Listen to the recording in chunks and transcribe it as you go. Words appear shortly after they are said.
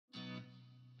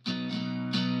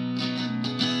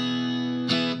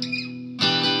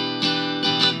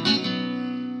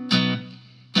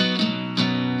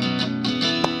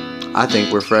I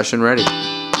think we're fresh and ready.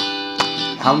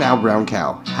 How now, brown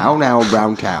cow? How now,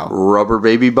 brown cow? Rubber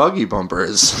baby buggy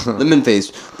bumpers. Lemon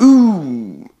face.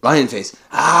 Ooh. Lion face.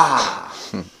 Ah.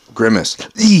 Grimace.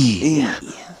 Yeah.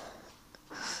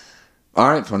 All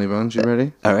right, Funny Bones, you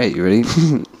ready? All right, you ready?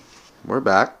 We're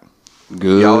back.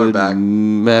 Good Y'all are back.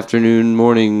 Afternoon,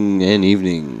 morning, and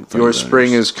evening. Funny Your Boners.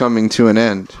 spring is coming to an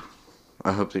end.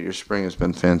 I hope that your spring has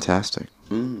been fantastic.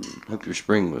 Hope your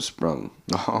spring was sprung.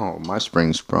 Oh, my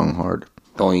spring sprung hard.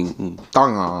 Going.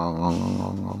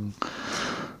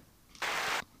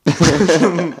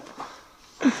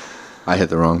 I hit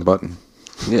the wrong button.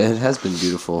 Yeah, it has been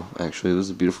beautiful. Actually, it was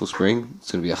a beautiful spring.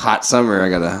 It's gonna be a hot summer. I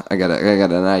got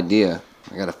an idea.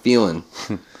 I got a feeling.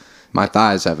 My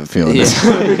thighs have a feeling.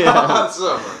 Hot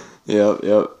summer.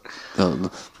 Yep.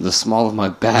 The small of my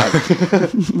back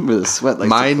with a sweat like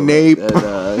My nape.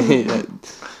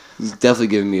 It's definitely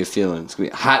giving me a feeling. It's gonna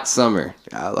be a hot summer.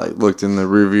 I looked in the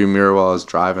rearview mirror while I was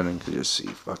driving and could just see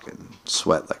fucking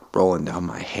sweat rolling down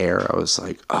my hair. I was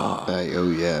like, oh.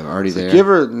 Oh yeah, I'm already there. You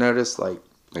ever notice you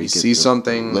get see the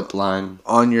something lip line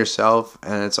on yourself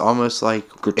and it's almost like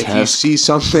if you grotesque. see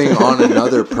something on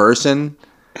another person,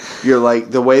 you're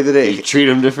like the way that You treat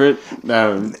them different.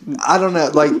 No, I don't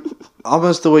know,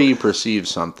 almost the way you perceive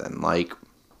something. Like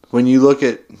when you look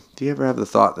at, do you ever have the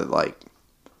thought that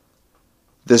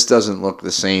this doesn't look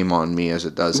the same on me as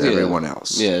it does everyone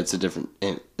else? Yeah, it's a different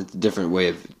way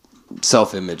of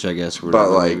self-image, I guess. But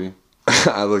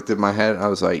I looked at my head and I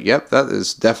was like, yep, that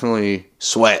is definitely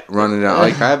sweat running down.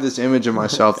 I have this image of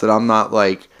myself that I'm not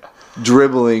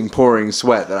dribbling, pouring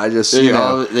sweat, that I just,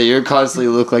 that you constantly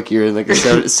look like you're in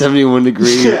a 71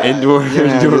 degree indoor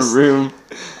room.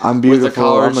 I'm beautiful. With a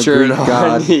collared I'm a shirt Greek on.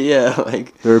 god. Yeah,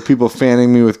 there are people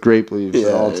fanning me with grape leaves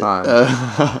at all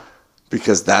times.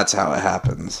 Because that's how it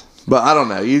happens. But I don't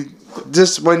know. You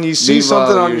just when you see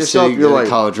something on yourself, you're like,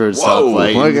 college road whoa,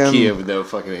 in Kia with no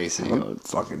fucking AC. I'm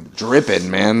fucking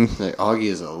dripping, man. Augie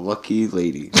is a lucky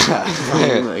lady.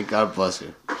 God bless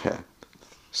her. Yeah.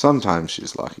 Sometimes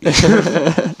she's lucky.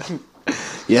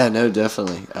 Yeah, no,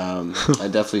 definitely. I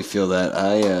definitely feel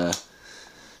that.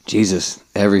 Jesus,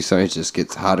 every summer it just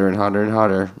gets hotter and hotter and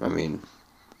hotter. I mean,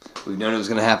 we've known it was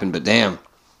gonna happen, but damn.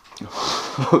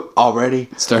 Already?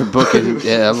 Start booking.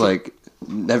 Yeah, I'm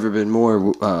never been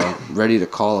more ready to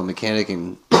call a mechanic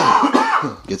and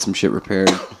get some shit repaired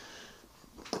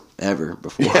ever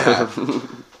before. Yeah.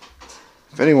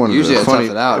 If anyone Usually of the I funny,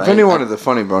 tough it out. if anyone of the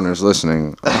funny boners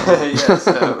listening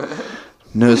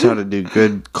knows how to do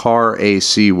good car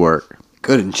AC work,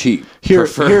 good and cheap. Here at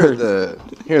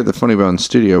the Funny Bone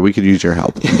Studio, we could use your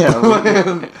help. Yeah,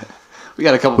 we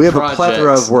got a couple. We have projects. a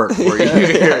plethora of work for you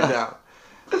here now.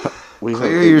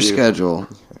 Clear your schedule.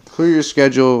 Clear your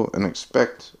schedule and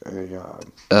expect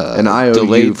an IOU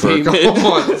delayed for a payment. couple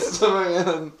months.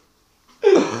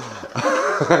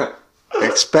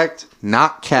 Expect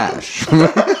not cash.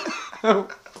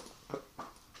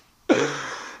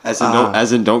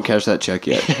 As in, don't cash that check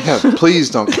yet. Yeah,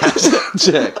 please don't cash that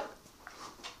check.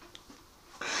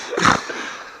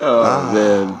 Oh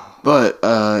man! But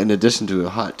in addition to a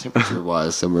hot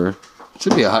temperature-wise summer, it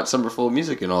should be a hot summer full of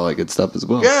music and all that good stuff as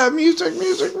well. Yeah, music.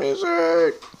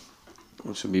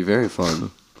 Which would be very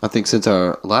fun. I think since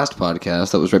our last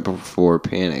podcast, that was right before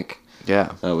Panic.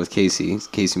 Yeah. With Casey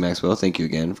Maxwell. Thank you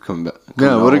again for coming back.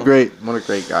 Yeah, what a great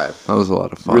guy. That was a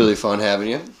lot of fun. Really fun having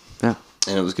you. Yeah.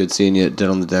 And it was good seeing you at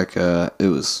Dead on the Deck. It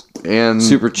was and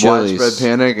super chilly. Widespread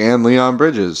Panic and Leon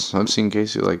Bridges. I've seen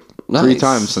Casey 3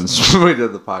 times since we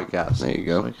did the podcast. There you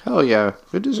go. Hell yeah.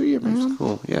 Good to see you, man. That's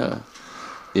cool. Yeah.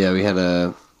 Yeah, we had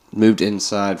moved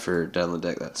inside for Dead on the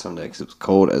Deck that Sunday because it was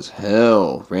cold as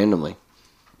hell. Randomly.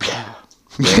 Yeah.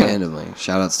 Randomly.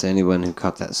 Shout out to anyone who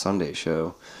caught that Sunday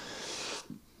show.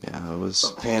 Yeah, it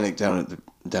was Panic down at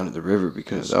the river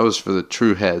because that was for the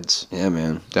true heads. Yeah,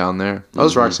 man. Down there. That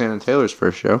was Roxanne and Taylor's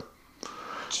first show.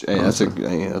 Hey, that's a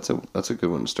good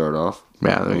one to start off.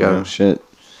 Yeah, they got shit.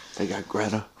 They got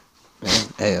Greta.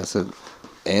 Hey,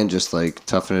 and just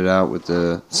toughing it out with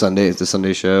the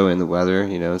Sunday show and the weather.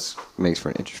 It makes for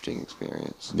an interesting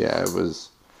experience. Yeah, it was.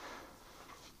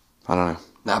 I don't know.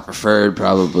 Not preferred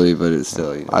probably, but it's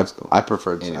still. Cool. I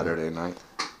preferred Saturday night.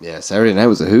 Yeah, Saturday night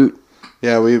was a hoot.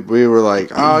 Yeah, we were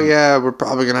like, oh yeah, we're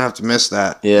probably gonna have to miss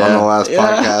that on the last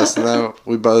podcast, and then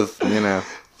we both, Blue and I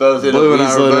were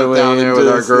both down there with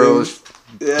our girls,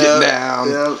 getting down.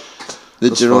 Yep.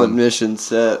 The general admission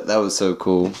set, that was so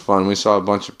cool. Fun. We saw a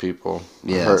bunch of people.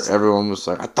 Yeah, everyone was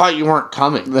like, I thought you weren't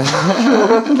coming.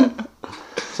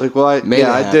 It's like, well,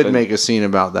 I did make a scene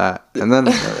about that, and then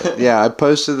I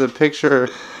posted the picture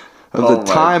of Oh the my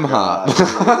time God.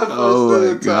 hop. I Oh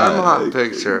posted my a time God. hop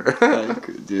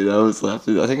picture. Dude, I was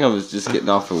laughing. I think I was just getting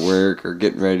off of work or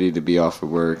getting ready to be off of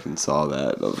work and saw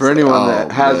that. I was For like, anyone oh,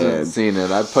 that hasn't man. seen it,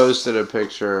 I posted a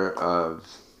picture of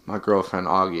my girlfriend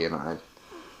Augie and I,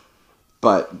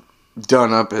 but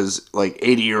done up as like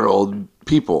 80-year-old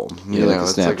people. You like know, a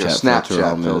it's like a Snapchat filter Snapchat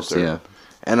almost, filter. yeah.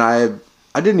 And I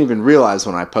didn't even realize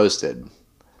when I posted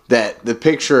that the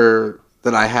picture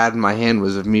that I had in my hand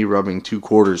was of me rubbing 2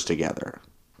 quarters together.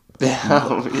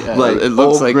 Oh, yeah. Like it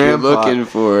looks old like grandpa. you're looking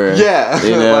for. Yeah,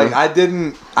 You know? like I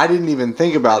didn't even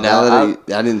think about Now that.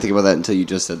 that I didn't think about that until you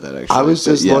just said that. Actually, I was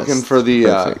But just yes, looking for the.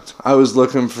 perfect. I was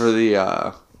looking for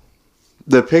the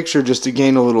picture just to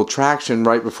gain a little traction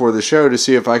right before the show to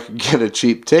see if I could get a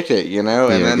cheap ticket, you know.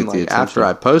 And Yeah, then get the like after attention.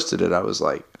 I posted it, I was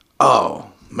like,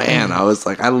 oh man, I was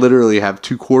like, I literally have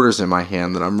 2 quarters in my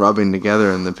hand that I'm rubbing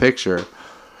together in the picture.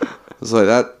 I was like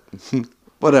that,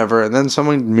 whatever. And then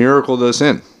someone miracled us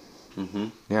in. Mm-hmm.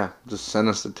 Yeah, just send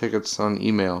us the tickets on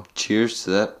email. Cheers to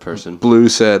that person. Blue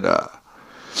said,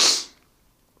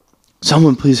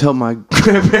 someone please help my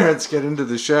grandparents get into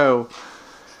the show.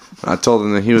 I told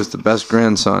him that he was the best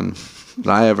grandson that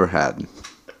I ever had.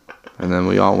 And then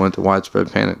we all went to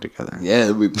Widespread Panic together.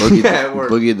 Yeah, we boogied, Yeah, it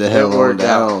worked. boogied the It hell on worked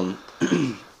out. down.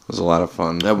 It was a lot of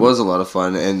fun. That was a lot of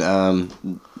fun, and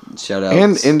shout out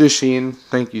And Indochine,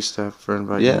 thank you, Steph, for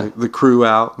inviting the crew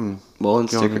out. And well, and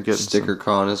going and getting sticker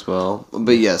con as well.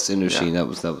 But yes, Indochine, that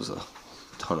was a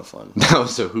ton of fun. that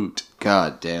was a hoot.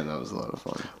 God damn, that was a lot of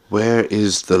fun. Where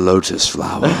is the lotus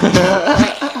flower?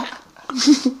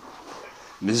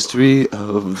 Mystery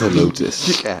of the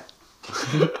Lotus. Yeah.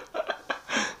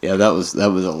 Yeah, that was a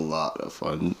lot of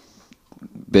fun.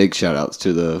 Big shout outs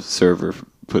to the server for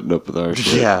putting up with our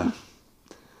shit. Yeah.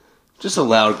 Just a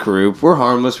loud crew. We're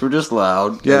harmless. We're just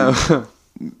loud. Yeah.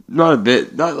 Not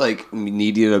like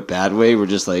needy in a bad way. We're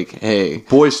just like, hey,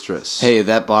 Boisterous. hey,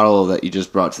 that bottle that you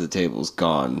just brought to the table is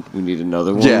gone. We need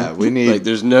another one. Yeah, we need- Like,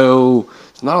 there's not a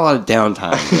lot of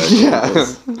downtime.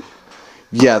 Yeah.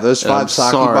 Yeah, those 5 I'm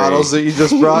sake sorry. bottles that you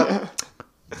just brought,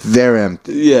 they're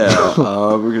empty. Yeah.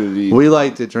 We're gonna be. We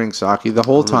like to drink sake the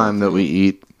whole time that we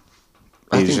eat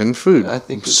Asian food. I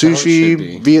think that's how it sushi, should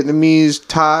be. Vietnamese,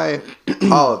 Thai,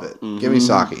 all of it. Give me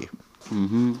sake.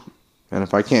 Mm-hmm. And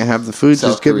if I can't have the food,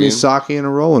 South just give me Korean. sake and a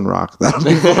Rolling Rock. That'll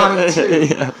be fine too.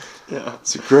 Yeah.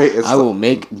 It's great. It's, I will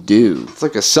make do. it's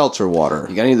like a seltzer water.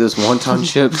 You got any of those wonton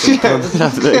chips? And put it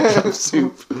out of that cup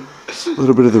soup. A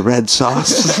little bit of the red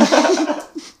sauce.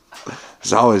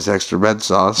 There's always extra red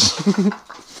sauce.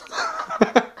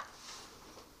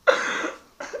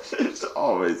 It's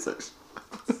always such.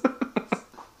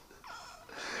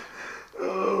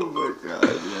 Oh my god,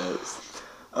 yes.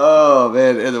 Oh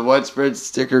man, and the Widespread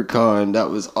Sticker Con, that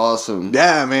was awesome.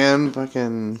 Yeah, man.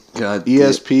 Fucking God,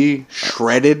 ESP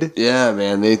shredded. yeah,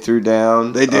 man, they threw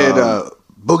down. They did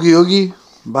Boogie Oogie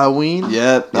by Ween.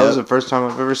 Yep, That was the first time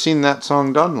I've ever seen that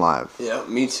song done live. yeah,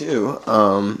 me too.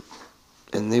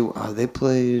 And they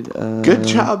played. Good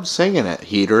job singing it,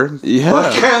 Heater. Yeah.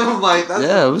 Fucking, like, that's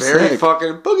Yeah, it was very sick.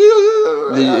 fucking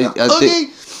Boogie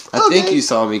Oogie. I think you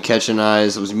saw me catching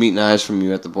eyes. I was meeting eyes from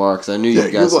you at the bar because I knew Yeah,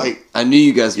 you guys. you're like, I knew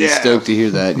you guys would be yeah. stoked to hear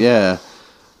that. Yeah.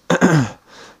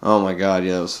 Oh my god,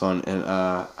 yeah, that was fun. And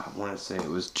I want to say it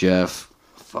was Jeff.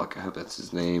 Fuck, I hope that's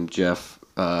his name. Jeff,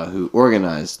 who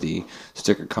organized the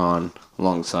Sticker Con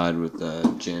alongside with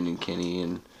Jen and Kenny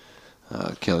and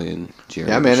Kelly and Jerry.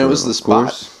 Yeah, man, it was the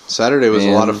spot. Saturday was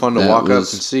a lot of fun to that walk up and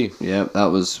was- see. Yeah, that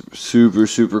was super,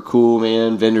 super cool,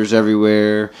 man. Vendors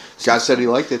everywhere. Guy said he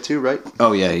liked it too, right?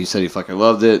 Oh, yeah, he said he fucking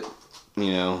loved it.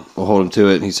 You know, we'll hold him to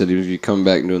it. And he said he would be coming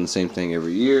back and doing the same thing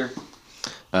every year.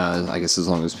 I guess as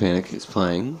long as Panic is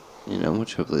playing, you know,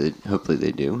 which hopefully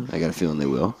they do. I got a feeling they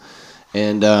will.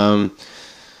 And,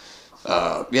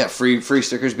 yeah, free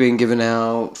stickers being given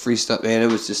out, free stuff. Man, it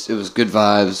was good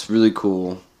vibes, really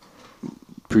cool.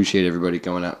 Appreciate everybody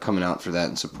coming out for that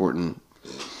and supporting,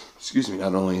 excuse me,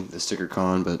 not only the Sticker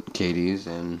Con, but Katie's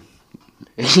and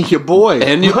your boy.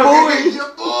 And your boy. Your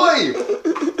boy.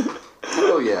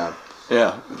 Oh, yeah.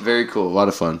 Yeah, very cool. A lot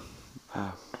of fun.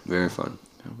 Very fun.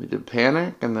 We did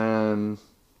Panic, and then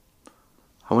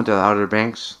I went to the Outer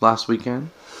Banks last weekend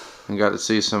and got to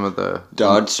see some of the...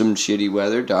 Dodge some shitty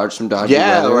weather. Dodge some dodgy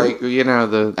Yeah, weather. like, you know,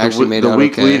 the Actually made the out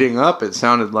week okay. leading up, it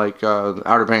sounded like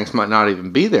Outer Banks might not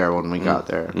even be there when we got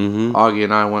there. Mhm. Augie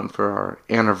and I went for our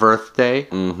anniversary,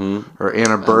 Mm-hmm. or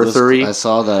anniversary. I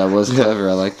saw that. I was clever.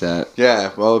 I like that.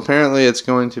 Yeah, well, apparently it's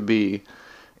going to be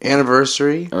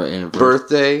anniversary, Or anniversary.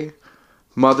 birthday,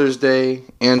 Mother's Day,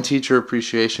 and Teacher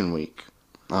Appreciation Week.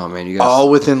 Oh man, you guys. All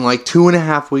within like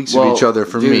 2.5 weeks Well, of each other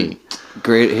for dude, me.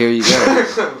 Great. Here you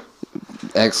go.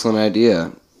 Excellent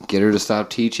idea. get her to stop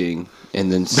teaching,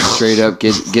 and then straight up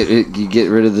get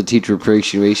rid of the teacher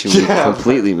appreciation week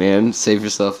completely, man. Save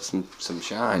yourself some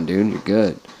shine, dude. You're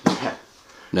good.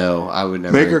 No, I would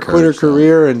never Make her quit her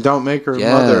career and don't make her a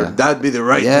mother. That'd be the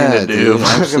right thing to do. Dude,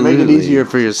 absolutely. Make it easier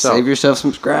for yourself. Save yourself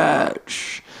some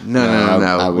scratch.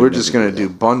 No. We're just gonna do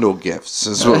bundle gifts.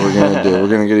 That's what we're gonna do. We're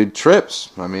gonna do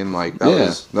trips. I mean, like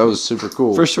that was super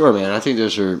cool for sure, man. I think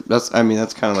that's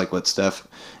kind of like what Steph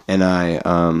and I,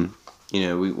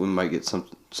 we might get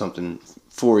something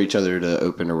for each other to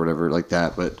open or whatever like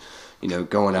that, but.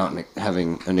 Going out and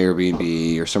having an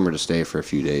Airbnb or somewhere to stay for a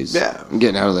few days. Yeah. And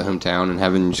getting out of the hometown and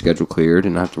having your schedule cleared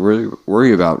and not have to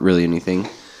worry about really anything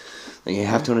that you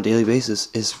have to on a daily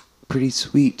basis is pretty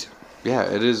sweet. Yeah,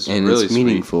 it is, and really it's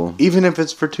meaningful. Sweet. Even if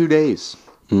it's for 2 days.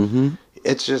 Mm-hmm.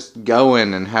 It's just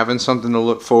going and having something to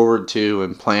look forward to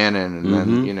and planning. And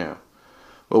then,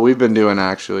 what we've been doing,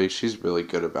 actually, she's really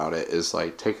good about it, is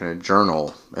like taking a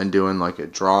journal and doing like a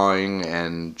drawing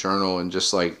and journal and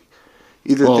just like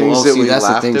either things that we that's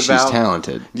laughed the thing. about. She's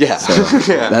talented. Yeah. So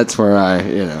that's where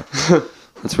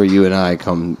that's where you and I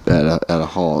come at a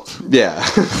halt. Yeah.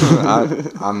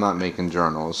 I'm not making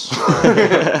journals.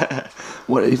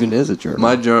 What even is a journal?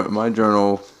 My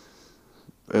journal,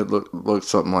 it looked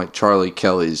something like Charlie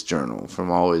Kelly's journal from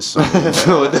Always Sunny in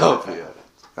Philadelphia.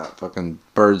 Got fucking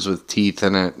birds with teeth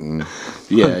in it. And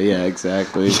yeah,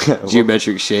 exactly.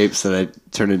 Geometric shapes that I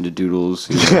turn into doodles.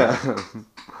 Yeah.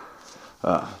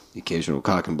 The occasional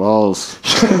cock and balls.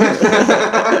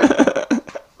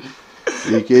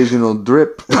 The occasional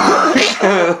drip.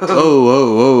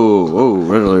 Whoa,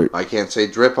 red alert. I can't say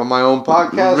drip on my own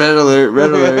podcast. Red alert.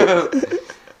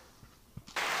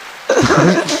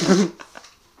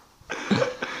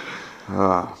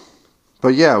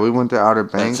 But yeah, we went to Outer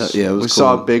Banks. It was we cool.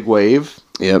 saw Big Wave.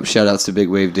 Yep, shout outs to Big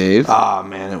Wave Dave. Ah,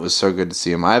 man, it was so good to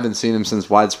see him. I haven't seen him since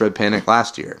Widespread Panic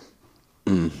last year.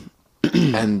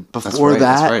 And before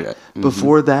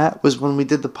before that was when we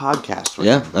did the podcast with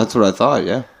him. That's what I thought,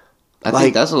 yeah. I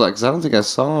think that's what, because I don't think I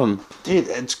saw him. Dude,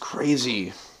 it's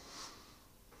crazy.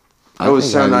 It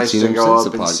was so nice to go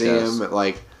up and see him.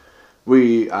 Like,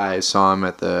 I saw him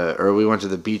we went to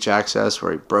the beach access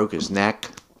where he broke his neck.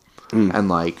 And,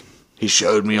 like, he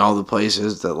showed me all the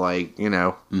places that, like,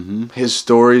 his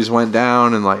stories went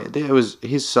down. And, like,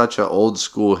 he's such an old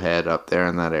school head up there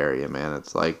in that area, man.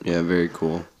 It's like... Yeah, very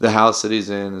cool. The house that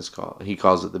he's in he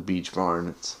calls it the Beach Barn.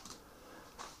 It's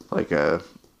like a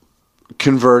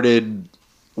converted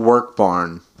work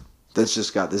barn that's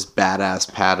just got this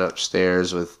badass pad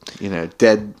upstairs with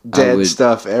dead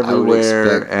stuff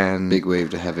everywhere. And Big Wave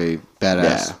to have a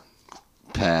badass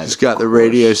pad. He's got the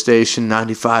radio station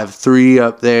 95.3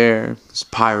 up there. It's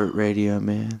pirate radio,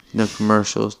 man. No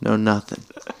commercials, no nothing.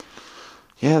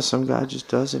 Yeah, some guy just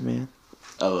does it, man.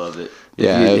 I love it.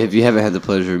 Yeah, if you haven't had the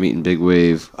pleasure of meeting Big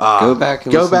Wave, go back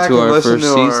and listen to our first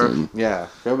season.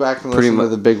 Go back and listen to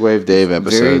the Big Wave Dave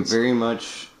episodes. Very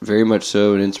much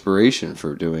so an inspiration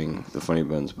for doing the Funny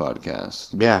Bones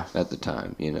podcast. Yeah, at the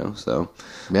time, so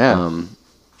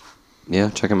yeah,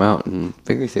 check him out and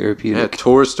very therapeutic. Yeah,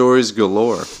 tour stories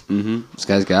galore. Mm-hmm. This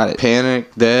guy's got it.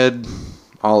 Panic, Dead,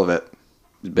 all of it.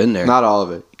 He's been there. Not all of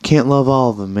it. Can't love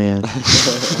all of them, man.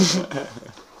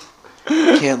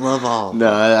 Can't love all.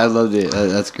 No, I loved it.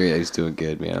 That's great. He's doing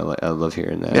good, man. I love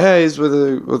hearing that. Yeah, he's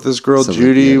with this girl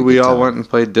Judy. We all went and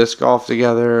played disc golf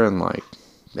together, and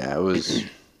it's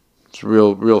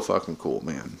real fucking cool,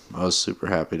 man. I was super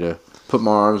happy to put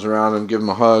my arms around him, give him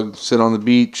a hug, sit on the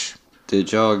beach.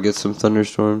 Did y'all get some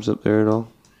thunderstorms up there at all?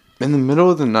 In the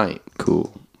middle of the night.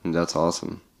 Cool. That's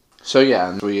awesome. So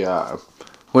yeah, we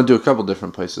went to a couple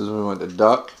different places. We went to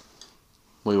Duck.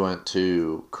 We went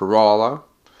to Corolla.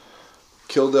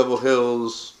 Kill Devil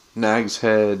Hills, Nag's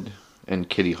Head, and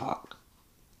Kitty Hawk.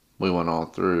 We went all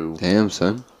through. Damn,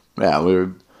 son. Yeah,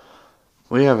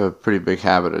 we have a pretty big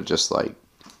habit of just like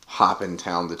hopping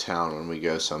town to town when we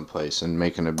go someplace and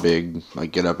making a big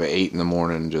get up at 8 in the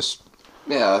morning and just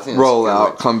I think roll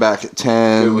out, come back at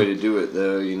 10. Good way to do it,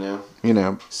 though. Get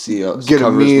a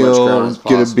meal,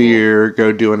 get a beer,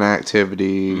 go do an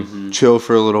activity, chill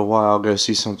for a little while, go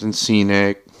see something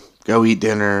scenic. Go eat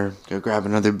dinner, go grab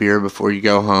another beer before you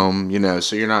go home,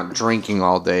 so you're not drinking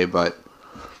all day, but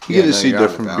you get to see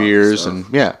different beers and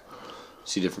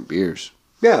see different beers.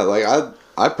 Yeah, like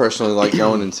I personally like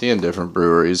going and seeing different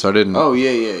breweries. I didn't. Oh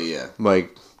yeah.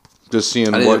 Like just seeing.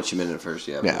 I didn't know what you meant at first.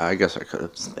 Yeah. Yeah, I guess I could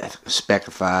have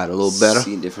specified a little better.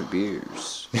 Seeing different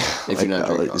beers. If you're not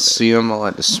drinking, I like to see them. I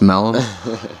like to smell them.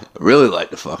 I really like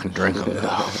to fucking drink them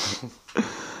though.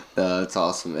 That's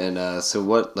awesome. And so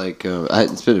what?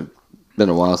 It's been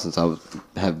a while since I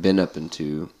have been up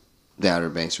into the Outer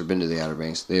Banks or been to the Outer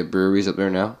Banks. They have breweries up there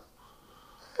now.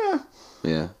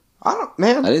 Yeah. I don't,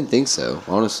 man. I didn't think so,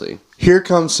 honestly. Here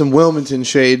comes some Wilmington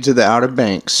shade to the Outer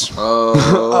Banks.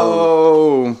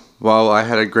 Oh. Well, I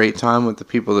had a great time with the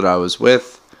people that I was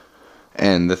with,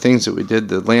 and the things that we did.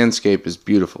 The landscape is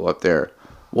beautiful up there.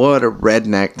 What a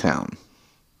redneck town!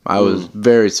 I was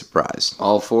very surprised.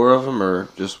 All 4 of them, or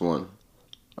just one?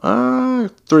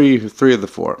 Three of the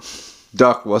 4.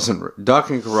 Duck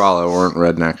and Corolla weren't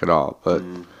redneck at all, but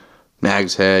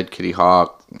Nag's Head, Kitty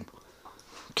Hawk,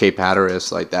 Cape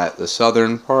Hatteras, like that. The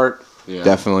southern part,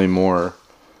 definitely more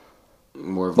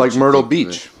of like Myrtle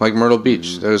Beach. Like Myrtle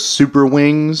Beach. There's Super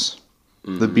Wings,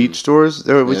 the beach stores.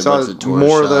 We saw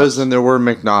more of those than there were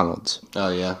McDonald's. Oh,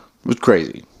 yeah. It was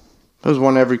crazy. There was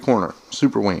one every corner.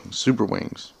 Super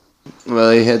Wings. Well,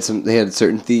 they had a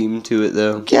certain theme to it,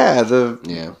 though. Yeah,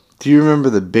 Yeah. Do you remember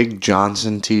the Big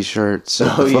Johnson T-shirts?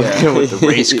 Oh, yeah. With the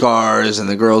race cars and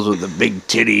the girls with the big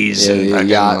titties and the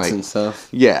yachts and stuff.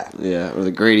 Yeah. Yeah, or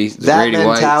the Grady That Grady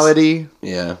mentality Whites.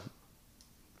 Yeah.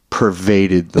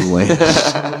 pervaded the land.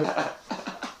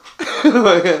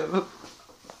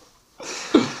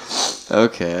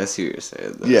 Okay, I see what you're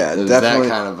saying. Though. Yeah, it was definitely.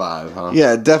 that kind of vibe, huh?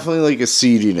 Yeah, definitely like a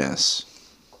seediness.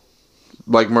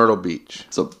 Like Myrtle Beach.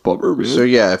 It's a bummer, man. So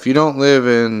yeah, if you don't live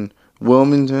in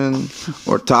Wilmington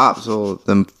or Topsail,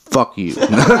 then fuck you.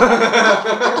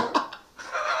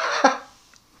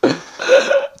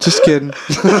 Just kidding.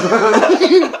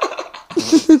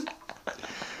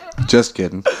 Just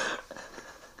kidding.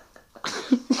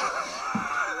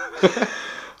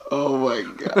 Oh my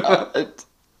god.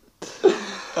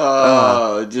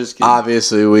 Oh, just kidding.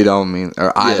 Obviously, we don't mean,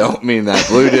 or I don't mean that.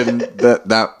 Blue didn't.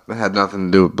 That had nothing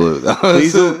to do with Blue, though.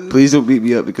 Please don't beat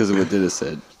me up because of what Dennis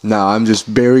said. No, I'm just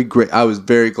very great. I was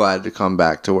very glad to come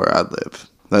back to where I live.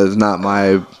 That is not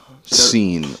my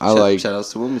scene. Shout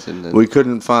outs to Wilmington. Then. We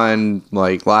couldn't find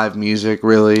like live music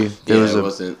really. It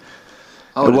wasn't.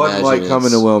 It wasn't like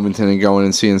coming to Wilmington and going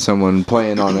and seeing someone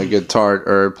playing on a guitar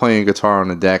or playing guitar on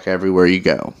a deck everywhere you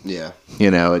go. Yeah.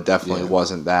 It definitely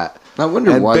wasn't that. I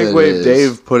wonder and why Big that Wave is.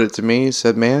 Dave put it to me. He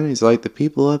said, man, he's like, the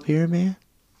people up here, man,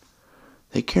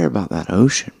 they care about that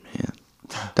ocean, man.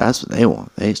 That's what they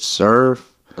want. They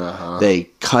surf. They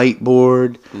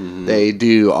kiteboard. They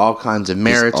do all kinds of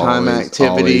maritime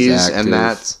activities. And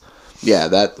that's,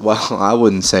 well, I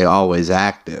wouldn't say always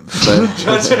active, but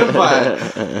judging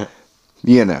by,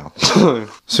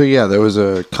 So yeah, there was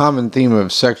a common theme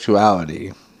of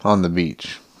sexuality on the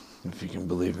beach, if you can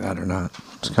believe that or not.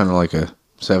 It's kind of like a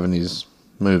 70s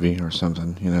movie or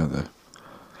something, the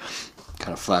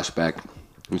kind of flashback.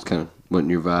 It was kind of wasn't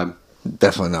your vibe.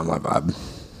 Definitely not my vibe.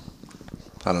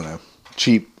 I don't know.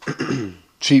 Cheap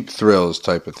thrills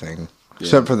type of thing. Yeah.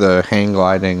 Except for the hang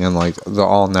gliding and like the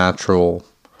all natural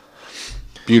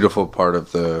beautiful part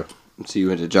of the. So you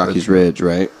went to Jockey's Ridge,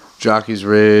 right? Jockey's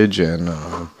Ridge and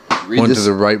went to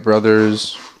the Wright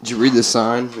Brothers. Did you read the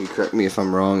sign? And correct me if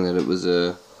I'm wrong. That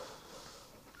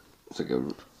it's like a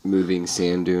moving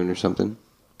sand dune or something.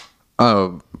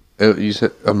 Oh, you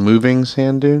said a moving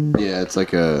sand dune? Yeah, it's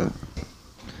like a.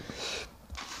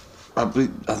 I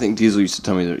think Diesel used to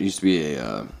tell me there used to be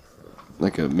a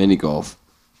like a mini golf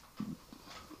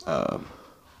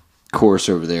course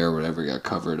over there or whatever got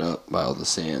covered up by all the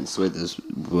sand. So this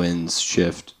winds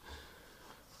shift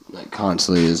like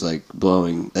constantly is like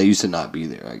blowing. That used to not be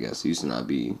there, I guess. It used to not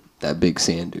be that big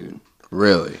sand dune.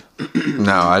 Really?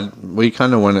 No, we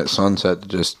kind of went at sunset to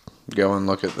just go and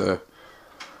look at the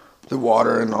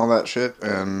water and all that shit.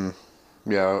 And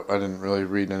yeah, I didn't really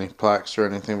read any plaques or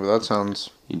anything, but that sounds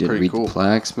you didn't pretty read cool. The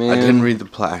plaques, man. I didn't read the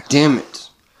plaques. Damn it!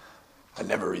 I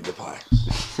never read the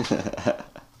plaques,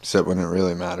 except when it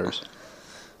really matters.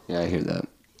 Yeah, I hear that.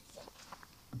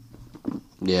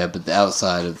 Yeah, but the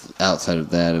outside of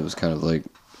that, it was kind of like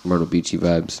Myrtle Beachy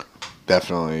vibes.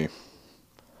 Definitely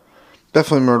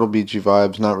Myrtle Beachy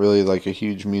vibes. Not really like a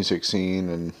huge music scene,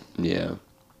 and yeah,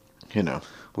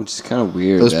 which is kind of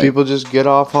weird. Those people just get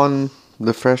off on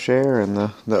the fresh air and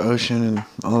the ocean and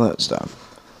all that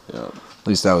stuff. Yeah, at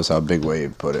least that was how Big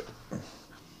Wave put it.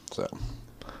 So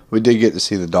we did get to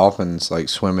see the dolphins like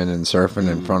swimming and surfing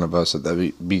in front of us at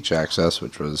the beach access,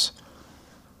 which was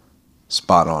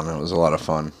spot on. It was a lot of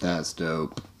fun. That's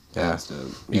dope. Yeah,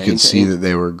 you could see that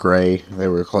they were gray. They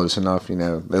were close enough, They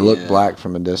look black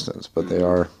from a distance, but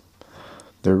they're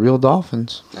real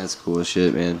dolphins. That's cool as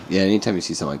shit, man. Yeah, anytime you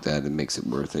see something like that, it makes it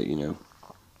worth it,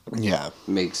 Yeah. It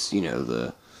makes,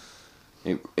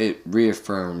 it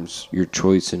reaffirms your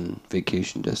choice in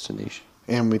vacation destination.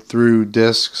 And we threw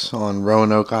discs on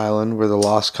Roanoke Island where the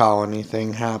Lost Colony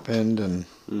thing happened, and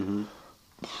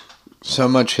so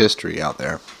much history out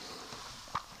there.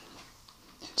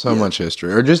 So much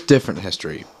history, or just different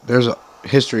history. There's a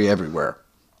history everywhere.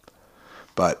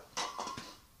 But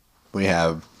we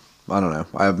have, I don't know,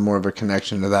 I have more of a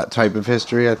connection to that type of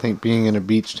history. I think being in a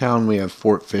beach town, we have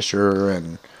Fort Fisher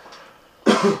and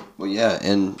Well, yeah,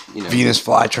 and Venus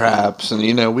flytraps,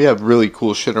 and we have really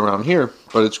cool shit around here.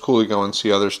 But it's cool to go and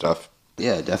see other stuff.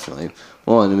 Yeah, definitely.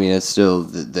 Well, and I mean, it's still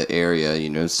the area,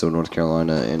 it's still North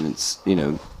Carolina, and it's,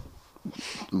 a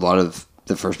lot of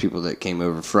the first people that came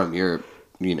over from Europe,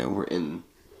 were in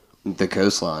the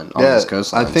coastline, on this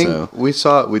coastline. I think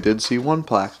we did see one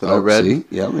plaque that I read. See?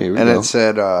 Yeah, here we and go. it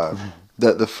said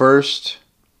that the first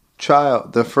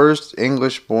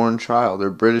English-born child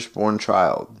or British-born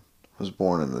child was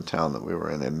born in the town that we were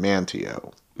in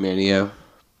Manteo. Manteo?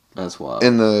 That's wild.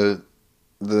 In the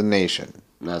nation.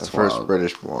 That's the first wild.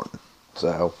 British-born.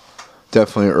 So,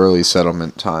 definitely early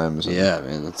settlement times. Yeah,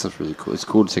 man, that's really cool. It's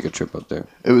cool to take a trip up there.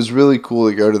 It was really cool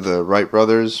to go to the Wright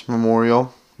Brothers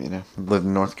Memorial. I've lived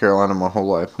in North Carolina my whole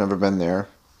life, never been there.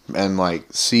 And,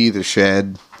 see the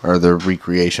shed, or the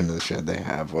recreation of the shed they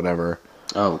have, whatever.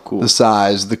 Oh, cool. The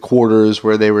size, the quarters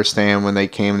where they were staying when they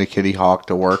came to Kitty Hawk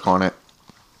to work on it.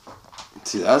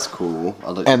 See, that's cool.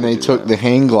 And they took the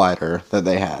hang glider that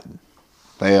they had.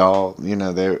 They all,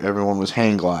 everyone was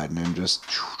hang gliding and just...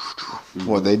 Mm-hmm.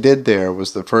 What they did there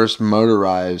was the first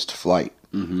motorized flight.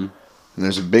 Mm-hmm. And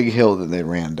there's a big hill that they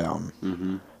ran down.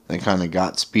 Mm-hmm. They kind of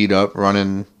got speed up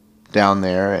running down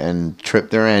there and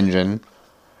tripped their engine.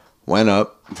 Went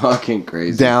up. Fucking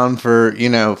crazy. Down for,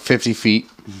 50 feet.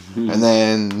 Mm-hmm. And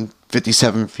then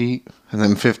 57 feet. And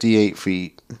then 58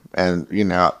 feet. And,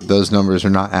 those numbers are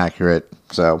not accurate.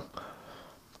 So,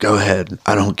 go ahead.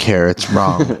 I don't care. It's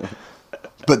wrong.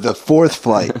 But the fourth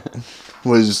flight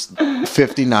was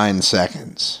 59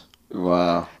 seconds.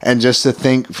 Wow. And just to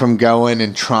think from going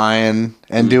and trying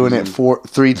and doing it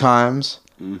 3 times,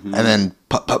 and then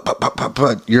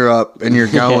put, you're up and you're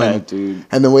going. Yeah, dude.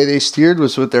 And the way they steered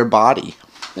was with their body.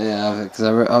 Yeah,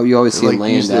 because you always see them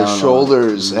laying use down. Their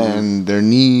shoulders and their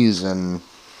knees, and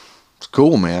it's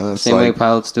cool, man. It's same way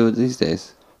pilots do it these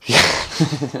days.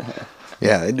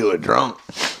 Yeah, they do it drunk.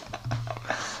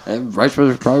 And Wright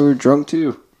brothers probably were drunk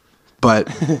too. But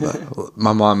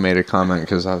my mom made a comment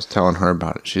because I was telling her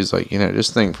about it. She's like,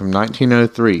 just think from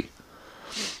 1903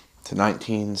 to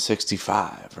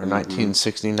 1965 or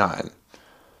 1969,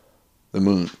 the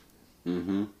moon.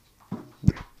 Mm-hmm.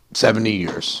 70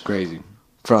 years. Crazy.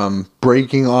 From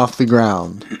breaking off the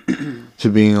ground to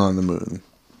being on the moon.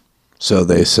 So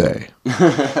they say.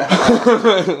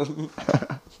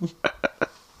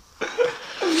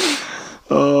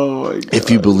 Oh my God. If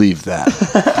you believe that.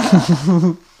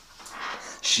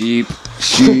 Sheep.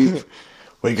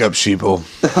 Wake up, sheeple.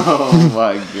 Oh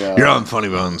my God. You're on Funny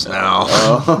Bones now.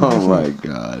 Oh my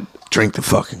God. Drink the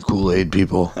fucking Kool-Aid,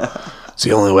 people. It's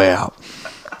the only way out.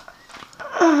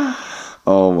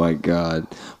 Oh my God.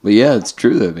 But yeah, it's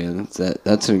true though, man.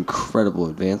 That's an incredible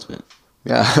advancement.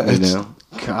 Yeah.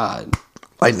 God.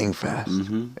 Lightning fast.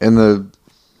 Mm-hmm.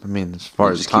 And as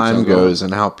far as time goes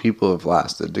and how people have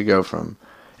lasted to go from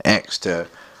X to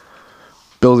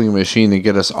building a machine to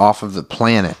get us off of the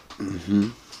planet. Mm-hmm.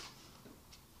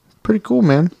 Pretty cool,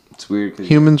 man. It's weird because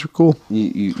humans are cool.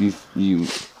 You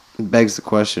it begs the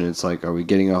question. It's like, are we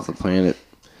getting off the planet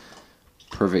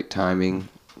perfect timing?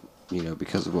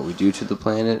 Because of what we do to the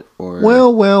planet, or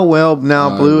well.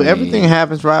 Now, Blue, everything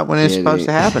happens right when it's supposed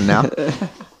to happen. Now,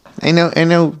 ain't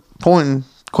no point in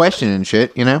questioning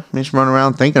shit. You just run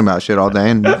around thinking about shit all day,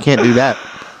 and you can't do that.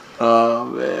 Oh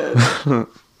man.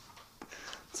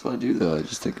 That's what I do, though. I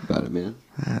just think about it, man.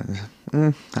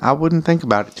 I wouldn't think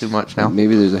about it too much now.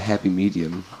 Maybe there's a happy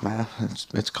medium.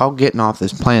 It's called getting off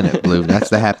this planet, Blue. That's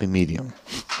the happy medium.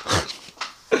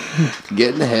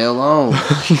 Getting the hell on.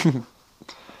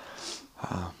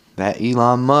 That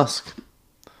Elon Musk.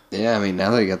 Yeah,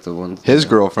 now they got the one. His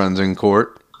girlfriend's in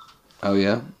court. Oh,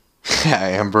 yeah? Yeah,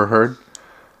 Amber Heard.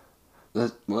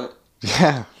 What?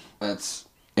 Yeah. That's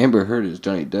Amber Heard is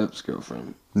Johnny Depp's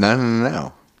girlfriend.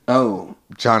 No. Oh.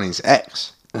 Johnny's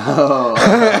ex. Oh.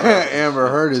 Amber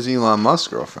Heard is Elon Musk's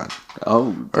girlfriend.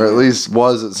 Oh. Damn. Or at least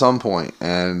was at some point.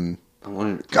 And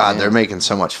God, damn. They're making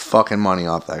so much fucking money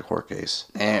off that court case.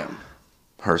 Damn.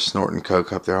 Her snorting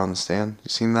coke up there on the stand. You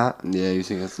seen that? Yeah, you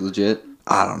think that's legit?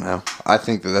 I don't know. I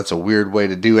think that's a weird way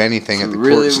to do anything at the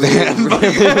court stand.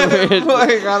 Weird.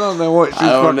 I don't know what she's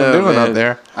fucking doing up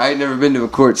there. I ain't never been to a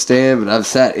court stand, but I've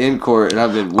sat in court and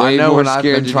I've been way more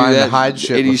scared to trying do that to hide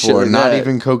shit before. Not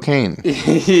even cocaine.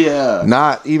 Yeah.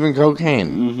 Not even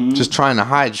cocaine. Mm-hmm. Just trying to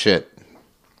hide shit.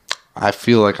 I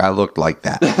feel like I looked like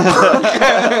that.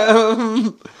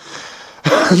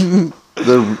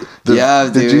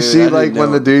 Did you see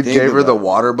when the dude gave her the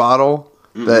water bottle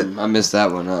that I missed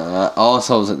that one. All I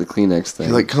saw was at the Kleenex thing.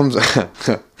 he like comes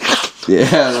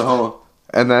yeah, the whole.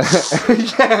 and then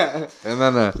yeah, and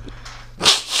then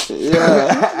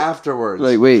Yeah. afterwards.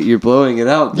 Like, wait, you're blowing it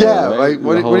out. Though, yeah, right? like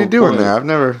what are you doing there? I've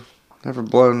never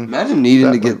blown. Imagine needing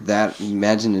to that get that.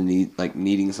 Imagine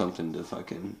needing something to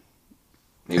fucking.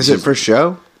 Maybe Is it she's- for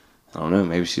show? I don't know.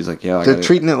 Maybe she's like, yeah. They're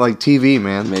treating it like TV,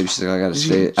 man. Maybe she's like, I gotta Did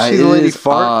stay. you see the lady is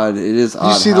fart? Odd. It is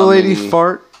odd. You see the how lady many-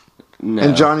 fart No.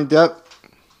 and Johnny Depp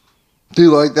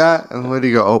do like that, and the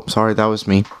lady go, "Oh, sorry, that was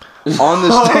me." On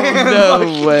the stand.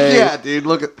 no way. Yeah, dude,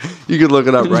 you could look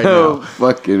it up right no now.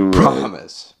 fucking way.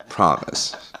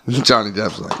 Promise. Johnny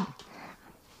Depp's like,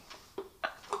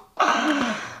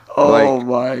 Oh like,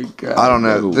 my god. I don't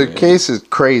know. No The way. case is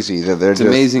crazy that they're It's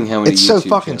amazing how many It's so YouTube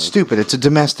fucking channels- stupid. It's a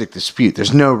domestic dispute.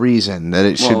 There's no reason that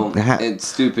it Well, should it's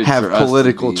stupid have for us to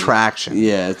political be- traction.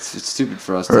 Yeah, it's stupid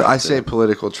for us. Or to I have say to-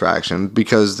 political traction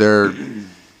because they're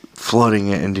flooding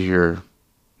it into your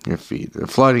feed. They're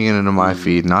flooding it into my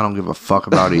feed, and I don't give a fuck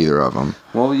about either of them.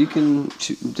 Well, you can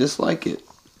dislike it.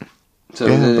 So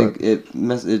Yeah, then but-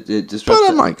 it disrupts.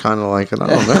 But I might kind of like it. I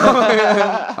don't know.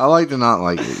 I like to not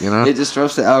like it, you know? It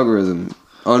disrupts the algorithm.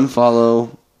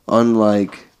 Unfollow,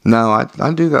 unlike. No,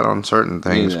 I do that on certain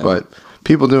things, Yeah. but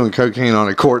people doing cocaine on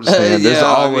a court stand is Yeah,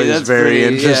 I mean, always that's very pretty-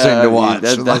 interesting yeah, I to mean, watch.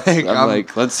 that's, I'm I'm-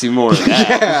 like, let's see more of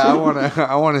that. yeah,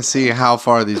 I want to see how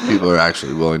far these people are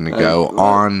actually willing to go Like,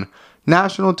 on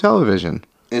national television.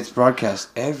 It's broadcast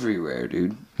everywhere,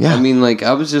 dude. Yeah. I mean, like,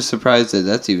 I was just surprised that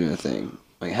that's even a thing.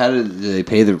 Like, how did they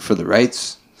pay for the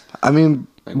rights? I mean,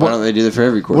 Like, why don't they do that for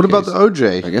every court what about case? the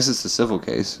OJ? I guess it's a civil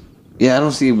case. Yeah, I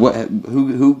don't see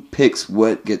who picks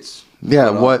what gets. Yeah,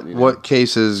 put what on, you know? what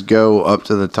cases go up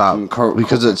to the top?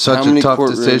 Because it's such how a many tough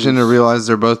decision to courtrooms- realize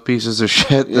they're both pieces of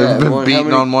shit. Yeah, They've been well, how beating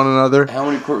many- on one another. How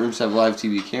many courtrooms have live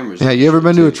TV cameras? Yeah, you ever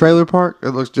been to a trailer park? It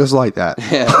looks just like that.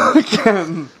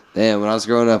 Yeah. Damn, when I was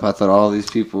growing up, I thought all these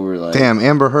people were like. Damn,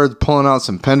 Amber Heard's pulling out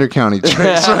some Pender County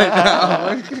tricks right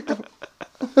now.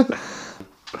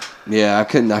 Yeah, I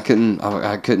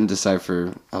couldn't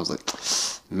decipher. I was like,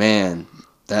 man,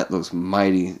 that looks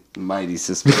mighty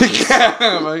suspicious.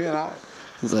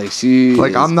 It's like she.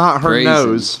 Like, is I'm not her brazen.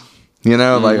 nose. You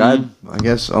know, like Mm-hmm. I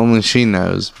guess only she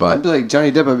knows. I'd But be like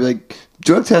Johnny Depp. I'd be like,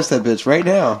 drug test that bitch right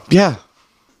now. yeah,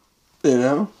 You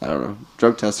know? I don't know.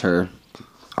 Drug test her.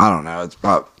 I don't know. It's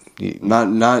about you Not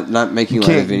making light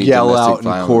can't of any yell domestic out in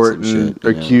violence court and and shit,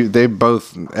 you know? accuse. They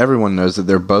both. Everyone knows that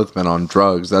they're both been on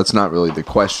drugs. That's not really the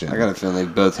question. I got a feeling they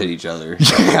both hit each other.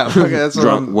 yeah, okay, that's what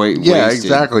Drunk, I'm- wasted.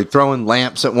 exactly. Throwing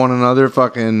lamps at one another.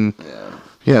 Fucking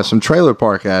Yeah. some trailer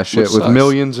park ass shit Which with sucks.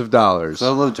 millions of dollars.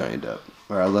 So I love Johnny Depp.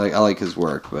 Or I like his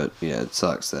work, but yeah, it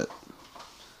sucks that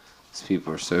these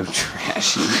people are so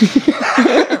trashy.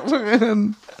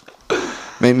 Man,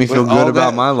 made me feel With all good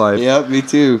about that- my life. Yep, me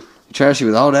too. Trashy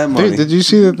with all that money. Dude, did you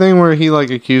see the thing where he like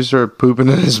accused her of pooping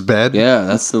in his bed? Yeah,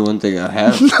 that's the one thing I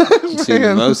have seen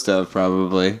the most of,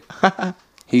 probably.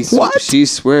 What? She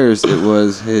swears it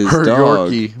was his Her dog.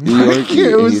 Yorkie. The Yorkie.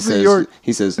 It and was he the says, York-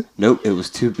 He says, nope, it was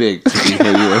too big to be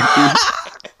her Yorkie.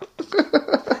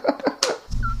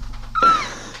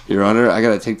 Your Honor, I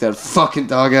gotta take that fucking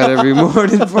dog out every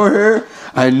morning for her.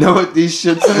 I know what these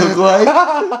shits look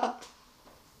like.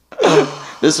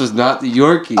 This was not the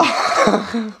Yorkie.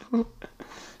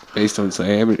 Based on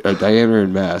diameter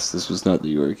and mass, this was not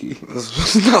the Yorkie. This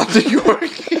was not the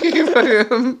Yorkie,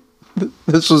 man.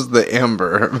 This was the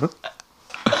Amber.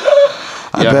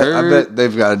 I bet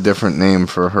they've got a different name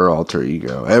for her alter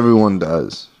ego. Everyone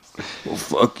does. Will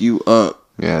fuck you up.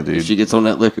 Yeah, If dude. she gets on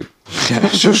that liquor. Yeah,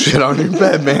 she'll shit on your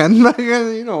bed, man. You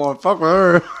don't want to fuck with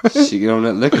her. She get on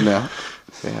that liquor now.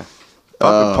 Yeah.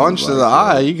 Fucking punch to my the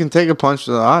eye. You can take a punch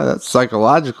to the eye. That's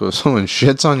psychological. If someone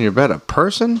shits on your bed, a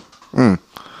person?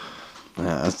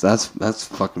 Yeah, that's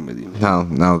fucking with you,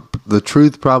 man. No. The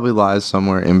truth probably lies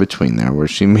somewhere in between there, where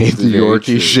she made the Very Yorkie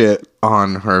true. shit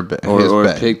on her bed. Or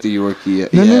bed. pick the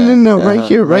Yorkie. No.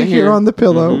 Right here on the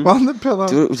pillow. Mhm. On the pillow.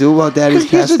 Do it while Daddy's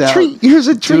Here's passed a out. treat. Here's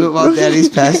a treat. Do it while Daddy's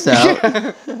passed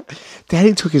out.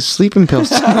 Daddy took his sleeping pills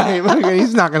tonight.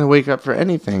 He's not going to wake up for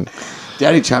anything.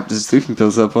 Daddy chopped his sleeping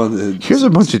pills up on the. Here's a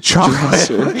bunch of chocolate.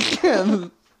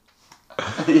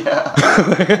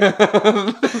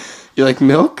 You like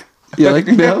milk? You like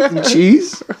milk and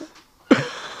cheese?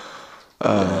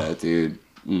 Dude.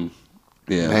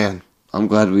 Yeah. Man. I'm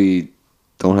glad we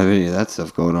don't have any of that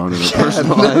stuff going on in our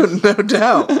personal life. No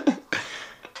doubt.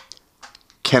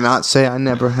 Cannot say I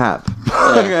never have.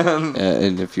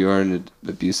 And if you are in an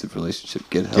abusive relationship,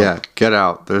 get help. Yeah, get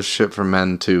out. There's shit for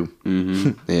men too.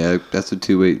 Yeah, that's a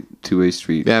two-way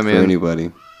street Yeah, for man.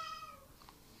 anybody.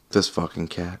 This fucking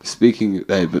cat. Speaking,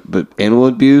 hey, but animal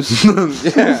abuse.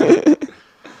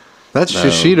 That's So-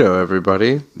 Shishido,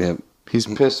 everybody. Yep. He's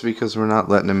pissed because we're not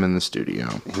letting him in the studio.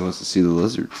 He wants to see the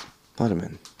lizards. Let him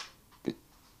in.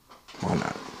 Why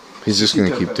not? He's just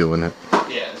going to keep doing it.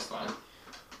 Yeah, it's fine.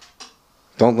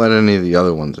 Don't let any of the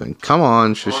other ones in. Come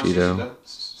on, Shishido.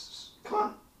 Come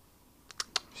on.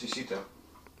 Shishito.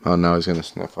 Oh, no, he's going to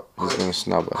sniff up. He's going to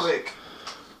snub us. Quick.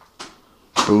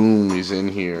 Boom, he's in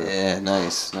here. Yeah,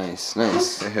 nice.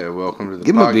 Hey, welcome to the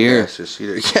Give him a beer.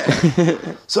 Shishido.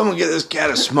 Yeah. Someone get this cat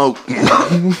a smoke.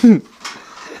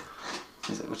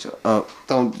 He's like, what you, oh,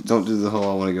 don't do the whole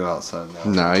I want to go outside now.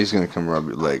 No, he's going to come rub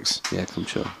your legs. Yeah, come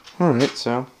chill. All right,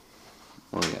 so.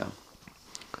 Oh, yeah.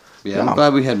 Yeah, I'm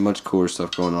glad we had much cooler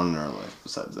stuff going on in our life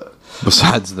besides that.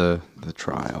 Besides the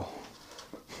trial.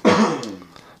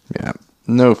 Yeah,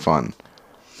 no fun.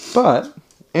 But,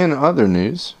 in other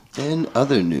news... In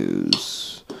other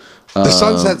news... The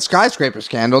Sunset Skyscraper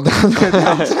scandal down there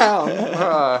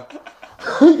downtown.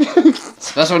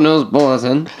 Special news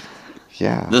bulletin.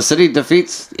 Yeah. The city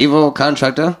defeats evil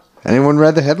contractor. Anyone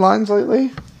read the headlines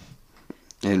lately?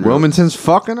 And Wilmington's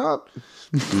fucking up.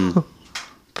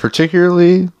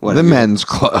 Particularly What, the you- men's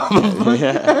club.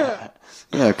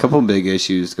 Yeah, a couple big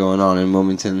issues going on in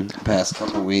Wilmington the past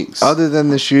couple weeks. Other than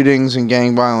the shootings and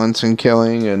gang violence and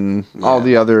killing and all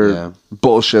the other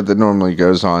bullshit that normally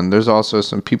goes on, there's also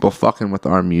some people fucking with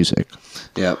our music.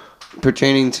 Yep.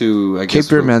 Pertaining to, I guess...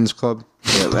 Keep your men's club.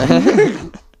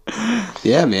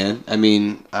 Yeah, man. I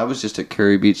mean, I was just at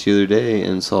Curry Beach the other day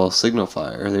and saw Signal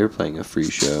Fire. They were playing a free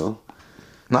show.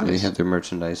 Nice. They had their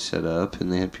merchandise set up, and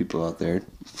they had people out there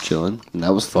chilling. And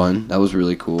that was fun. That was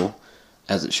really cool,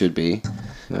 as it should be,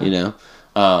 you know.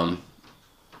 Our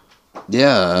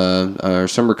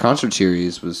summer concert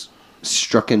series was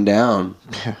strucken down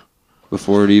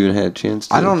before it even had a chance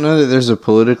to. I don't know that there's a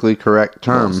politically correct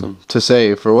term Awesome. to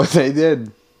say for what they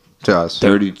did to us.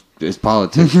 Dirty. It's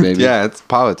politics, baby. Yeah, it's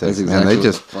politics. That's exactly and they what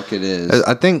just the fuck it is.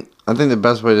 I think the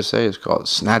best way to say it is called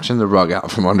snatching the rug out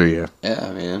from under you.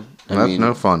 Yeah, man. And that's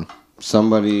no fun.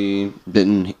 Somebody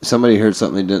heard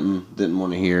something they didn't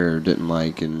want to hear or didn't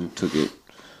like and took it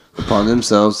upon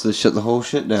themselves to shut the whole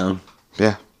shit down.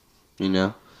 Yeah. You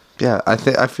know? Yeah,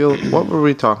 I feel what were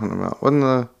we talking about? I don't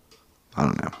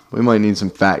know. We might need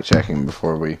some fact checking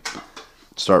before we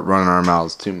start running our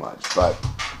mouths too much. But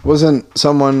wasn't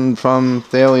someone from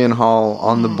Thalian Hall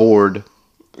on the board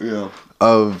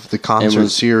of the concert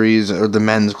series or the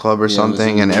men's club or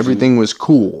something, and everything was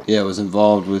cool? Yeah, it was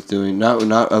involved with doing not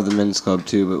of the men's club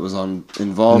too, but was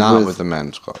involved Not with with the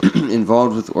men's club.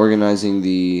 involved with organizing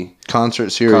the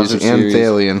Concert series and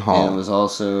Thalian Hall. And it was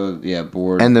also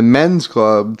board. And the men's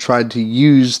club tried to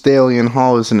use Thalian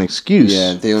Hall as an excuse.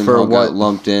 Yeah, Thalian for Hall what? got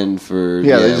lumped in for.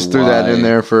 Yeah, they just threw that in why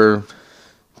there for.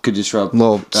 Could disrupt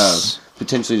Little-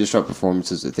 potentially disrupt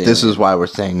performances at Thalian. This is why we're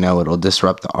saying no. It'll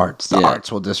disrupt the arts. The Yeah.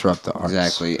 arts will disrupt the arts.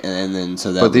 exactly, and then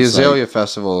so that. But the was like- Azalea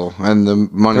Festival and the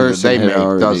money that Person they had make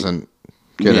already- doesn't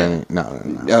get Yeah. any. No.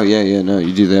 Oh yeah, no,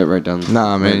 you do that right down.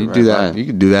 Nah, man, you right do that. by- You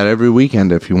could do that every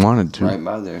weekend if you wanted to. right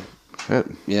by there. Shit.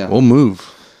 Yeah. We'll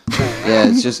move. Yeah,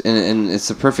 it's just and it's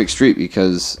the perfect street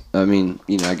because I mean,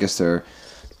 I guess they're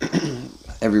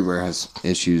everywhere has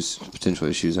issues, potential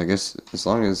issues. I guess as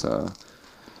long as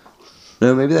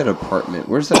no, maybe that apartment.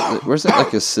 Where's that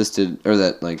like assisted or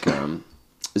that like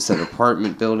is that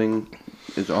apartment building?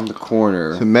 It's on the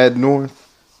corner. To Med North.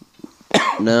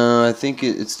 No, I think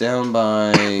it's down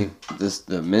by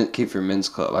the Cape Fear Men's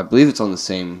Club. I believe it's on the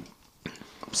same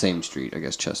street. I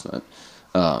guess Chestnut.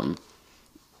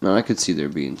 Now I could see there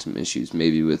being some issues,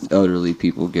 maybe with elderly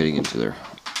people getting into their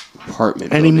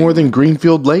apartment. Any building. more than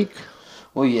Greenfield Lake?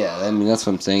 Well, yeah. I mean, that's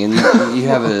what I'm saying. And you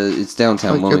have it's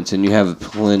downtown Like Wilmington. You have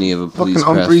plenty of a police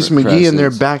Fucking Humphreys presence. McGee in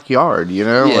their backyard, you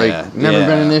know? Yeah, like, never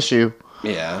been an issue.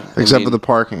 Yeah. Except for the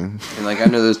parking. And like I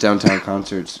know those downtown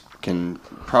concerts can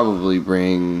probably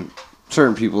bring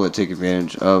certain people that take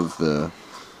advantage of the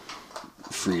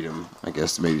freedom, I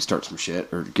guess, to maybe start some shit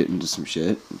or get into some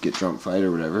shit, get drunk, fight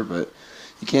or whatever. But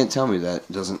you can't tell me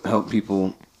that doesn't help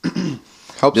people.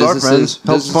 Helps our friends.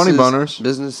 Helps funny boners.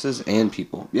 Businesses and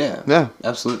people. Yeah. Yeah.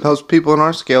 Absolutely. Helps people in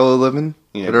our scale of living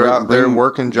that are out there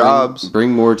working jobs.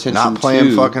 Bring more attention Not playing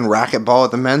to, fucking racquetball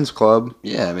at the men's club.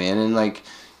 Yeah, man. And like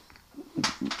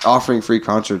offering free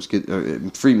concerts,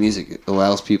 free music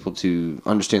allows people to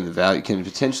understand the value, can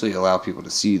potentially allow people to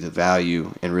see the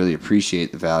value and really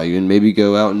appreciate the value and maybe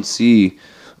go out and see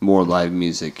more live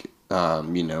music,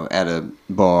 at a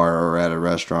bar or at a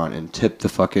restaurant and tip the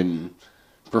fucking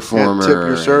performer. Yeah, tip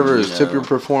your servers, and, tip your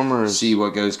performers. See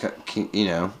what goes, I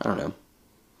don't know.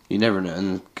 You never know.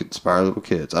 And it could inspire little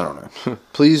kids. I don't know.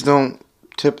 Please don't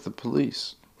tip the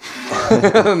police.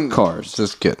 Cars.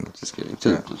 Just kidding. Just kidding.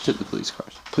 Tip the police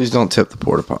cars. Please don't tip the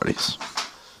porta potties.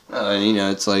 And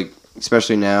it's like,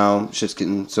 especially now, shit's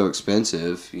getting so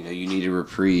expensive. You need a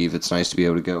reprieve. It's nice to be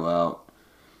able to go out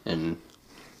and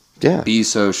be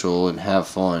social and have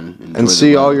fun. And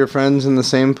see all your friends in the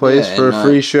same place for a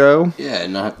free show. Yeah,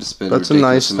 and not have to spend That's a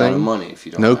nice amount thing. of money if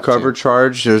you don't No have cover to.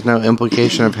 charge. There's no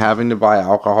implication of having to buy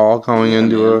alcohol going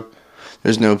into a...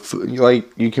 There's no food.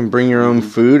 Like, you can bring your own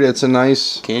food. It's a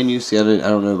nice... Can you? See, I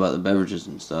don't know about the beverages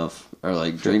and stuff. Or,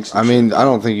 like, drinks and shit. I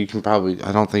don't think you can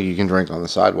drink on the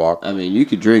sidewalk. I mean, you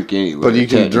could drink anywhere. But you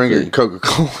can drink a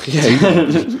Coca-Cola.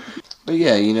 Yeah. But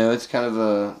yeah, it's kind of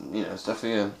a, it's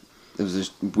definitely it was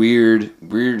just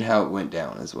weird how it went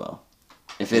down as well.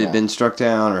 If it had been struck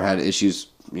down or had issues,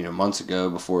 months ago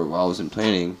while I was in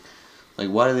planning, like,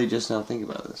 why do they just now think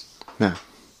about this? Yeah.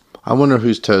 I wonder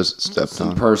whose toes it stepped on.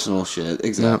 Some personal shit,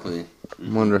 exactly. Yep. I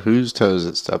wonder whose toes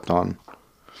it stepped on.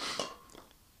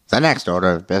 The next order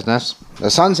of business, the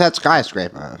Sunset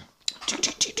Skyscraper.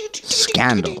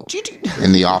 Scandal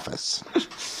in the office.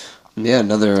 Yeah,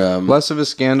 another... Less of a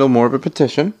scandal, more of a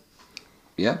petition.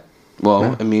 Yeah.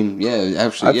 Well, I mean,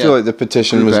 actually, I feel like the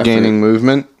petition was gaining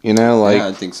movement, Yeah,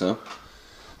 I think so.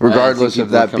 Regardless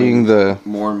of that being the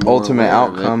ultimate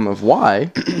outcome of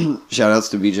why. Shout outs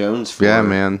to B. Jones for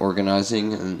man.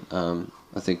 organizing. And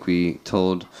I think we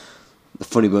told the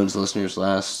Funny Bones listeners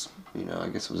last, I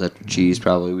guess it was after Cheese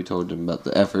probably, we told them about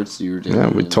the efforts you were doing. Yeah,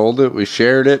 we told it, we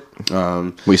shared it,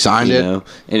 we signed it. And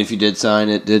if you did sign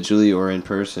it digitally or in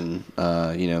person,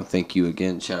 thank you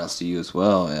again. Shout outs to you as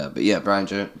well. Yeah, but yeah, Brian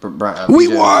we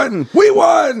won! We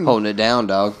won! Holding it down,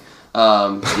 dog.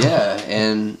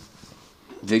 And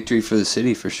victory for the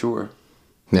city for sure.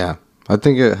 Yeah, I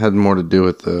think it had more to do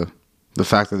with the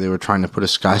fact that they were trying to put a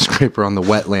skyscraper on the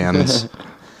wetlands.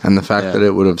 And the fact that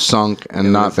it would have sunk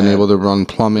and not been able to run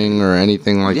plumbing or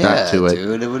anything like that to it. Yeah,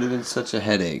 dude, it would have been such a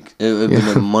headache. It would have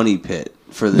been a money pit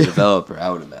for the developer,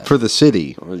 I would imagine. For the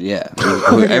city.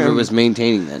 Whoever was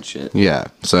maintaining that shit. Yeah,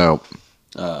 so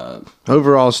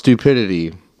overall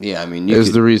stupidity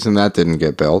is the reason that didn't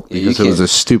get built. Because it was a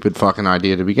stupid fucking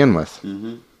idea to begin with.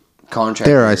 Mm-hmm.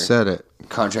 There, I said it.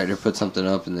 Contractor put something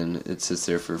up and then it sits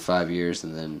there for 5 years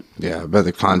and then... Yeah, I bet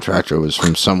the contractor was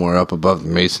from somewhere up above the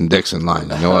Mason-Dixon line.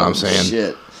 You know what I'm saying?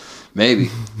 Shit. Maybe.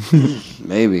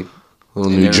 Maybe.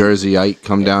 Little New Jerseyite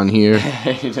come down here,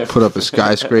 put up a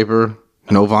skyscraper,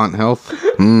 Novant Health.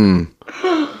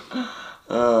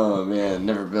 Oh, man.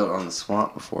 Never built on the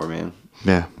swamp before, man.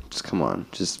 Yeah. Just come on.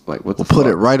 Just like, what the fuck? We'll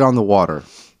put it right on the water.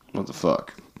 What the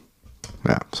fuck?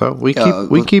 Yeah, so we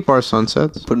keep our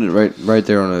sunsets. Putting it right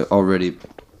there on a already,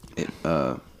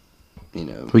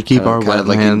 we keep our wetlands.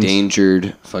 Like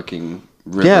endangered fucking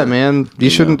river. Yeah, man, you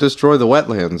shouldn't destroy the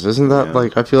wetlands. Isn't that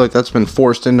like? I feel like that's been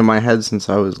forced into my head since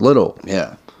I was little.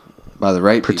 Yeah, by the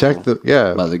right protect people.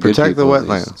 By the protect the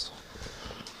wetlands.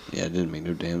 Yeah, it didn't make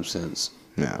no damn sense.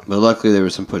 Yeah, but luckily there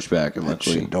was some pushback, and that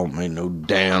shit don't make no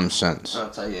damn sense.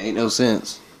 I'll tell you, ain't no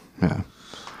sense. Yeah.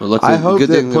 Well, luckily, I hope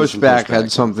that pushback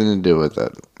had something to do with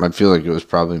it. I feel like it was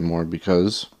probably more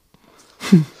because...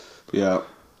 Yeah,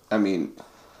 I mean...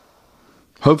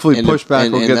 Hopefully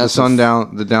pushback will get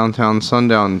the Downtown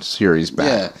Sundown series back.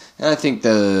 Yeah, and I think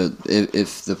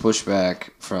if the pushback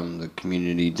from the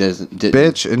community didn't...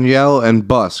 Bitch and yell and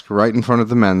busk right in front of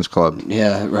the men's club.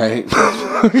 Yeah, right.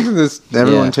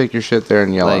 Everyone take your shit there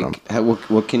and yell at them.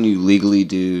 What can you legally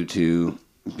do to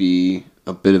be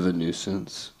a bit of a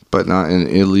nuisance? But not an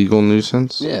illegal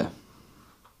nuisance? Yeah.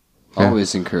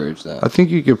 Always encourage that. I think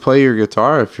you could play your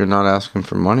guitar if you're not asking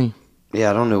for money. Yeah,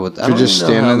 I don't know what... If you're just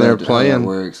standing there playing. How that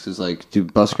works. Because, do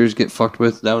buskers get fucked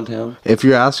with downtown? If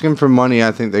you're asking for money,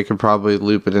 I think they could probably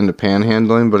loop it into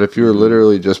panhandling. But if you're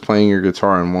literally just playing your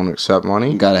guitar and won't accept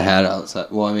money... You got a hat outside.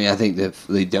 Well, I mean, I think that if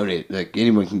they donate... Like,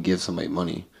 anyone can give somebody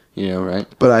money. Right?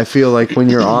 But I feel like when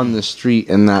you're on the street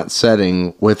in that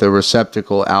setting with a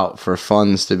receptacle out for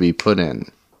funds to be put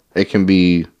in... It can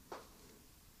be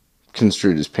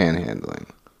construed as panhandling.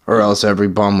 Or else every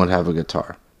bum would have a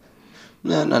guitar.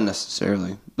 No, not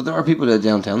necessarily. But there are people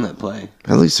downtown that play.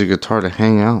 At least a guitar to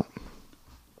hang out.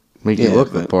 Make you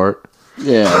look the part.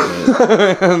 Yeah,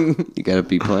 but you gotta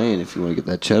be playing if you want to get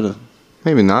that cheddar.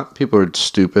 Maybe not. People are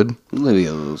stupid. Maybe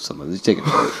a little something. He's taking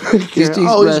a break. He's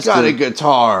got a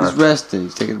guitar. He's resting.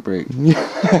 He's taking a break.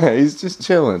 Yeah, he's just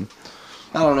chilling.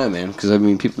 I don't know, man. Because,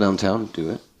 people downtown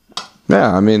do it.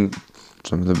 Yeah, I mean,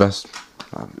 some of the best.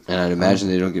 And I'd imagine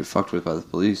they don't get fucked with by the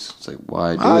police. It's like,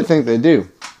 why do it? I think they do.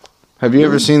 Have you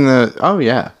ever seen the... Oh,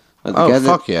 yeah.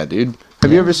 Fuck yeah, dude.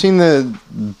 Have you ever seen the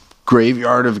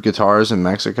graveyard of guitars in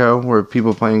Mexico where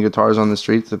people playing guitars on the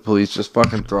streets, the police just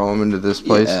fucking throw them into this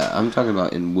place? Yeah, I'm talking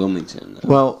about in Wilmington.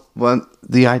 Well,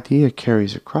 the idea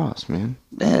carries across, man.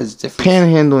 Yeah, it's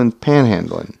different.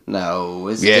 Panhandling. No,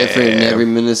 it's different in every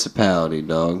municipality,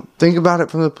 dog. Think about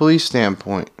it from the police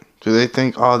standpoint. Do they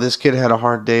think, oh, this kid had a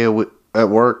hard day at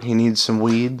work, he needs some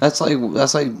weed? That's like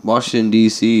Washington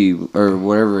D.C. or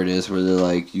whatever it is, where they're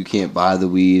like, you can't buy the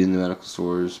weed in the medical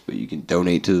stores, but you can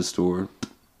donate to the store.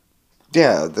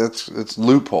 Yeah, it's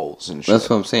loopholes and shit. That's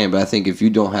what I'm saying. But I think if you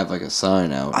don't have like a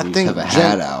sign out, you just have a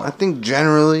hat out. I think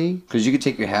generally, because you could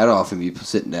take your hat off and be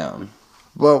sitting down.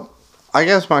 Well, I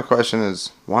guess my question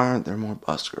is, why aren't there more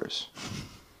buskers?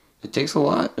 It takes a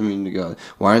lot. I mean, to go.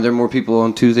 Why aren't there more people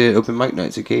on Tuesday at open mic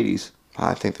nights at Katie's?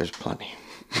 I think there's plenty.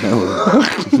 No.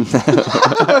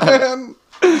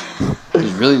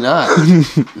 It's really not.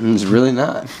 It's really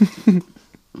not.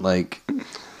 Like,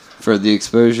 for the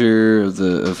exposure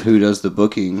of who does the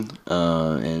booking,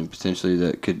 and potentially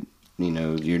that could,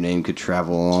 your name could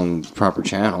travel along proper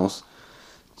channels.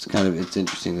 It's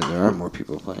interesting that there aren't more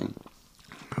people playing.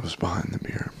 It was behind the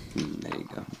beer. There you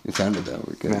go. You found it though.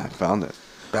 We're good. Yeah, I found it.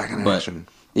 Back in action.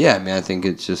 Yeah, I mean, I think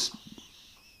it's just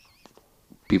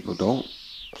people don't.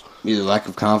 Either lack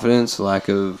of confidence, lack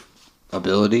of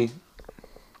ability.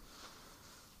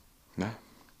 Yeah.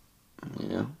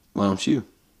 Why don't you?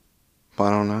 Why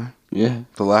don't I? Yeah.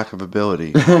 The lack of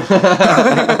ability.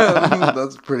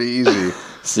 That's pretty easy.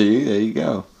 See, there you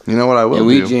go. You know what I will do? And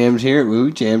we jammed here.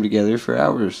 We jammed together for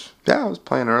hours. Yeah, I was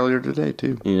playing earlier today,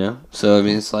 too. So, I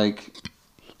mean, it's like...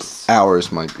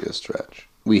 Hours might be a stretch.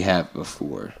 We have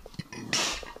before.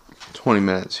 20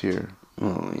 minutes here.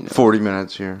 Well, 40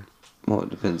 minutes here. Well,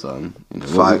 it depends on... a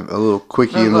little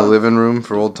quickie in the living room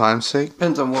for old time's sake.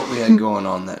 Depends on what we had going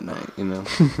on that night,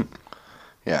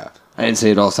 Yeah. I didn't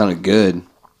say it all sounded good.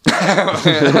 I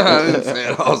didn't say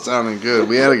it all sounded good.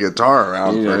 We had a guitar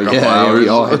around for a couple hours. We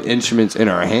all had instruments in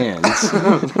our hands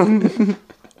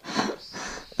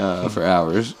for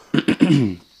hours.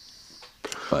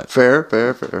 But Fair.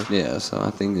 yeah, so I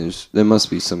think there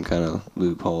must be some kind of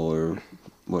loophole or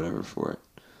whatever for it.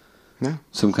 Yeah.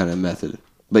 Some kind of method.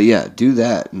 But yeah, do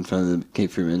that in front of the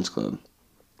Cape Fear Men's Club.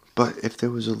 But if there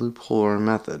was a loophole or a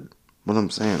method, what I'm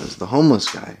saying is the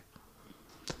homeless guy.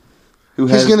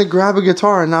 He's going to grab a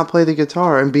guitar and not play the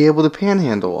guitar and be able to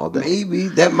panhandle all day. Maybe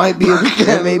that might be a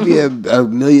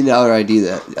 $1 million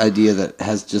idea that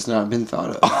has just not been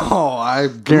thought of. Oh, I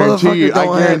guarantee you!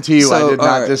 I did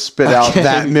not just spit out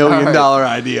that $1 million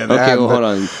idea. Okay, well, hold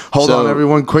on. Hold on,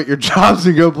 everyone! Quit your jobs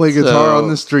and go play guitar on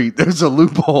the street. There's a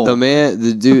loophole.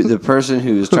 The person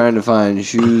who is trying to find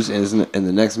shoes in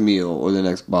the next meal or the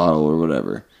next bottle or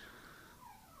whatever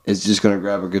is just going to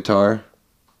grab a guitar.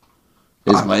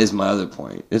 Is my other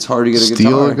point. It's hard to get a guitar.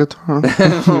 Steal a guitar?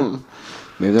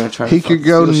 Maybe they're trying. He could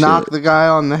go knock the guy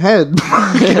on the head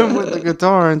with the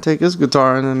guitar and take his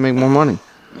guitar and then make more money.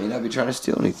 May not be trying to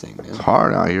steal anything, man. It's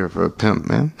hard out here for a pimp,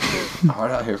 man. Hard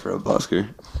out here for a busker.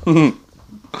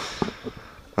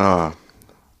 I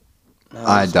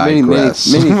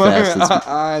digress. Many facets.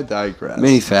 I digress.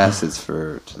 Many facets to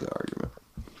the argument.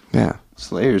 Yeah.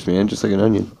 It's layers, man, just like an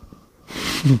onion.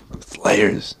 It's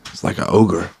layers. It's like an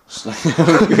ogre.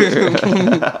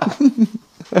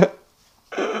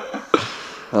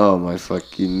 Oh my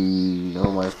freaking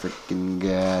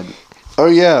god. Oh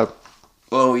yeah.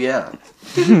 Oh yeah.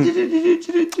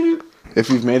 If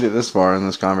you've made it this far in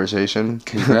this conversation,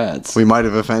 congrats. We might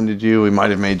have offended you. We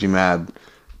might have made you mad.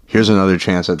 Here's another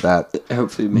chance at that.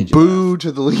 Hopefully it made you Boo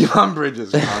to the Leon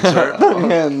Bridges concert.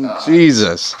 Man,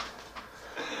 Jesus.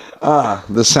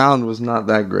 The sound was not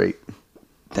that great.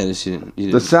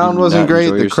 The sound wasn't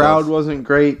great. The crowd wasn't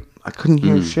great. I couldn't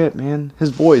hear shit, man. His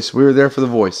voice. We were there for the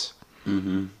voice.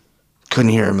 Mm-hmm.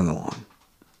 Couldn't hear him in the lawn.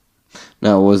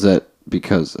 Now, was that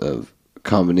because of a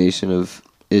combination of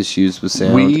issues with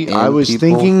sound? I was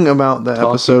thinking about the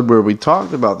episode where we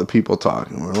talked about the people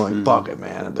talking. We're like, fuck it,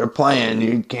 man. If they're playing,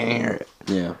 you can't hear it.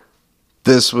 Yeah.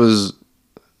 This was...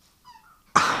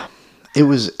 It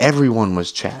was... Everyone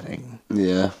was chatting.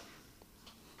 Yeah.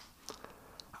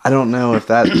 I don't know if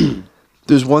that...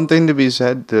 There's one thing to be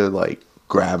said to, like,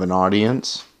 grab an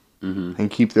audience and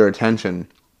keep their attention.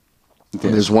 Yeah.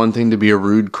 There's one thing to be a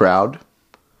rude crowd.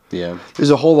 Yeah.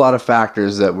 There's a whole lot of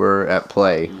factors that were at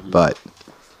play, but...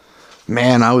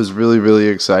 Man, I was really, really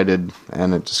excited,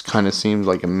 and it just kind of seemed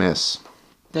like a miss.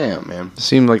 Damn, man. It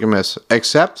seemed like a miss,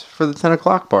 except for the 10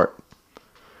 o'clock part.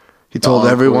 He told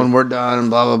everyone we're done, and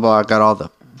blah, blah, blah. Got all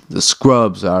the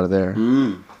scrubs out of there.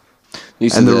 You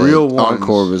said And the the real ones,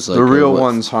 encore was like the real what,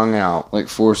 ones hung out. like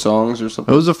 4 songs or It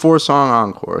something. was a 4-song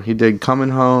encore. He did Coming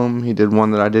Home. He did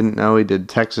one that I didn't know. He did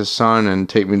Texas Sun and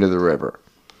Take Me to the River.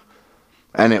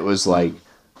 And it was like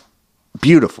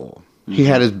beautiful. He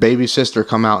had his baby sister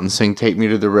come out and sing Take Me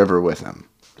to the River with him.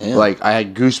 Damn. Like, I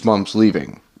had goosebumps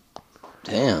leaving.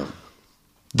 Damn.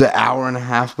 The hour and a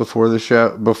half before the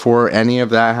show, before any of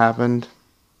that happened,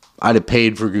 I'd have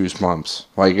paid for Goosebumps.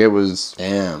 Like, it was,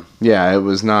 Damn. yeah, it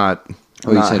was not.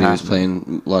 Well, you not said he was happening.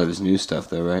 playing a lot of his new stuff,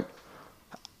 though, right?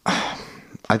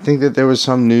 I think that there was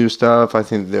some new stuff. I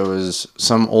think there was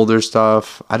some older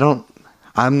stuff.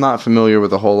 I'm not familiar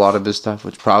with a whole lot of his stuff,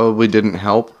 which probably didn't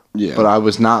help. Yeah. But I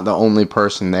was not the only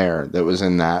person there that was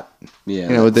in that. Yeah.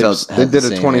 You know, they had did the a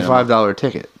same $25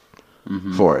 ticket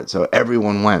for it. So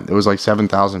everyone went. There was like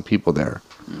 7,000 people there.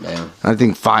 Damn. I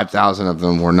think 5,000 of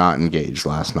them were not engaged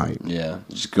last night. Yeah.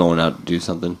 Just going out to do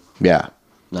something. Yeah.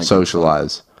 Not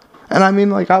Socialize. And I mean,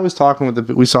 like, I was talking with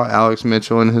we saw Alex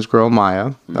Mitchell and his girl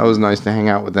Maya. That was nice to hang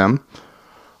out with them.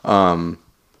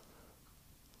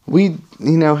 We,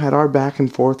 had our back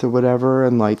and forth or whatever,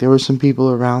 and like there were some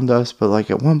people around us, but like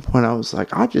at one point I was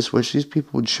like, I just wish these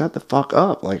people would shut the fuck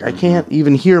up. Like, I can't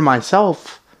even hear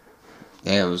myself.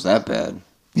 Damn, it was that bad.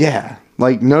 Yeah,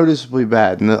 like noticeably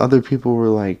bad. And the other people were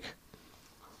like,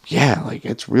 yeah, like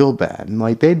it's real bad. And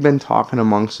like they'd been talking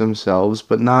amongst themselves,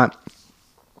 but not,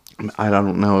 I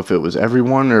don't know if it was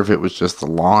everyone or if it was just the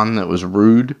lawn that was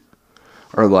rude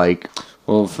or like.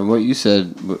 Well, from what you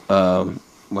said, how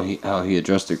he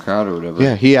addressed the crowd or whatever.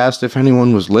 Yeah, he asked if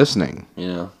anyone was listening. So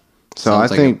I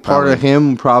Sounds like think it part of probably-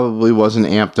 him probably wasn't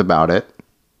amped about it.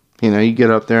 You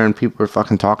get up there and people are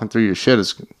fucking talking through your shit.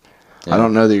 I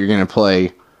don't know that you're going to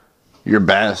play your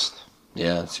best.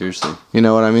 Yeah, seriously. You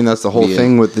know what I mean? That's the whole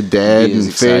thing with the dead be as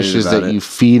and fish excited is about that it. you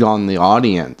feed on the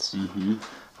audience.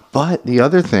 But the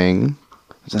other thing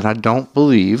is that I don't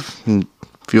believe, and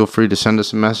feel free to send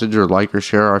us a message or like or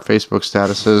share our Facebook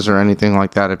statuses or anything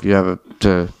like that if you have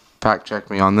to fact check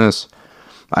me on this.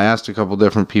 I asked a couple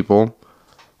different people.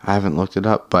 I haven't looked it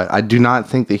up, but I do not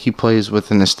think that he plays with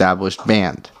an established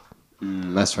band.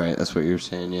 That's right. That's what you were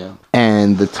saying, yeah.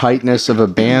 And the tightness of a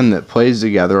band that plays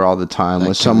together all the time Like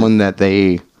with someone that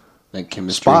they Like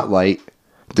chemistry. spotlight,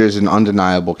 there's an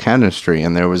undeniable chemistry,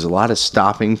 and there was a lot of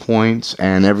stopping points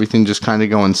and everything just kind of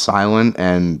going silent,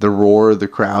 and the roar of the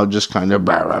crowd just kind of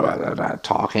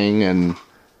talking, and it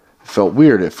felt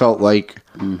weird. It felt like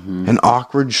an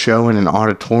awkward show in an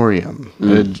auditorium.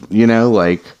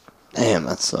 Like Damn,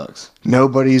 that sucks.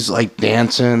 nobody's like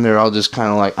dancing. They're all just kind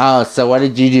of like, oh, so what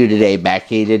did you do today,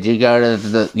 Becky? Did you go to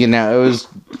the, it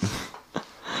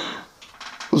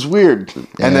was weird.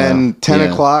 And then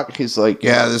 10 o'clock, he's like,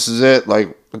 yeah, this is it.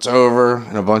 Like, it's over.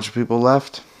 And a bunch of people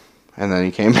left. And then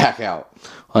he came back out.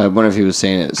 Well, I wonder if he was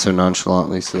saying it so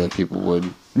nonchalantly so that people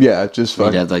would. Yeah, just He'd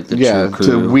fucking, have, like, the true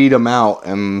crew. to weed them out,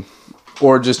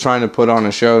 or just trying to put on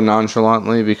a show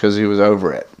nonchalantly because he was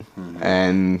over it.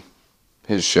 And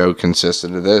his show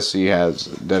consisted of this. He has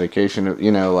dedication of,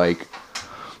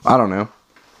 I don't know.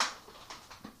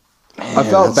 I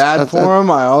felt bad for him.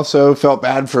 I also felt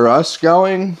bad for us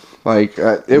going. Like,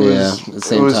 it was, at the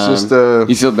same it was time, just a...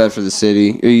 you feel bad for the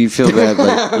city. Or you feel bad,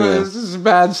 like, This is a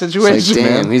bad it's situation, like,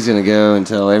 damn, man. he's going to go and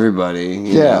tell everybody.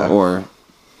 You Yeah. know, or,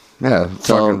 Yeah,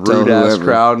 Tell fucking rude-ass whoever.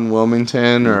 crowd in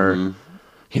Wilmington, or,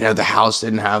 the house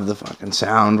didn't have the fucking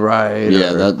sound right.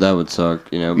 yeah, or, that would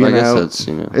suck, But I guess that's,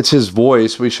 It's his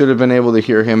voice. We should have been able to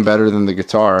hear him better than the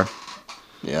guitar.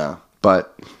 yeah.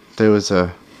 But there was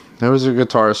a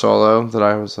guitar solo that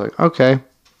I was like, okay,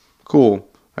 cool.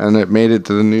 And it made it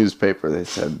to the newspaper. They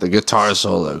said the guitar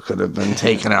solo could have been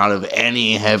taken out of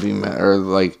any heavy metal, or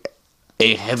like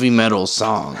a heavy metal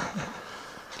song.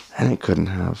 And it couldn't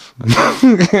have.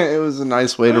 It was a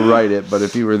nice way to write it, but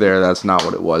if you were there, that's not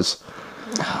what it was.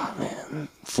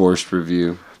 Forced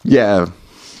review. Yeah,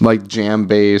 like jam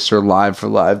bass or live for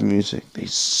live music. They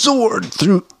soared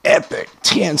through epic,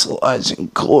 tantalizing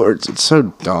chords. It's so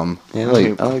dumb.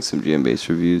 Yeah, I like some jam bass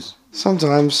reviews.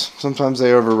 Sometimes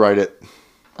they overwrite it.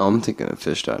 Oh, I'm thinking of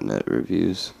fish.net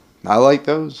reviews. I like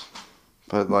those,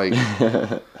 but like,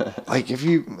 if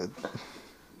you,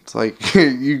 it's like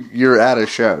you're at a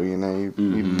show,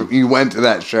 you went to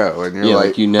that show and you're Yeah,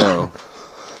 like, and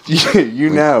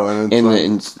and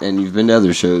it's and you've been to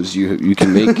other shows. You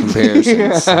can make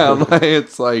comparisons.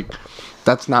 it's like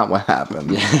that's not what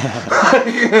happened.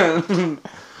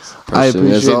 I Person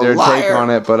is appreciate a their take liar. on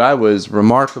it, but I was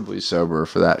remarkably sober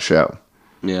for that show.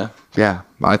 Yeah. Yeah,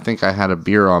 I think I had a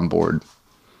beer on board.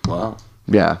 Wow.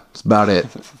 Yeah, that's about it.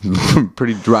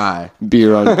 Pretty dry.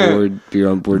 Beer on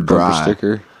board Dry. bumper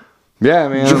sticker. Yeah,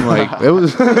 man. Like it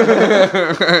was,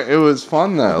 it was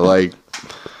fun though. Like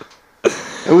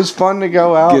It was fun to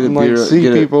go out Get a and like beer- see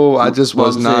get a- people. I just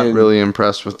was I'm not saying- really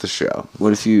impressed with the show.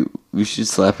 What if we should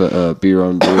slap a beer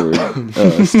on board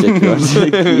sticker on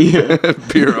Tiki.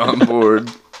 Beer on board.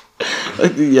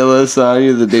 Like the yellow sign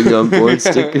of the baby on board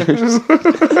stickers.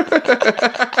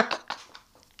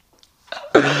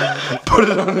 Put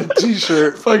it on a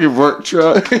t-shirt. Fucking work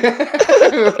truck.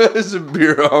 There's a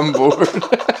beer on board.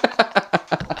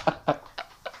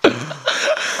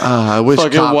 I wish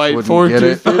Fucking cops white wouldn't Ford get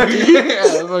it. 250.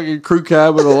 Yeah, fucking crew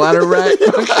cab with a ladder rack.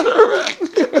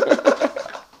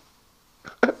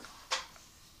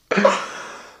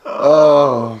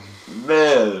 Oh,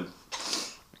 Man.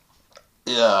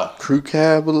 Yeah. crew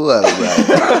cab with a ladder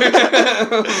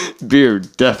rack. Beer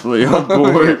definitely on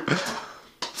board.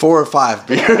 4 or 5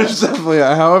 beers, definitely.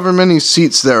 However many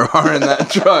seats there are in that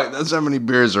truck, that's how many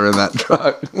beers are in that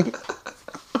truck.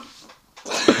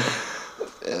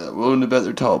 Yeah, willing to bet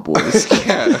they're tall boys.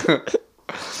 Yeah.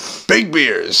 Big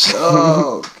beers.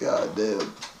 Oh, god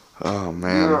damn. Oh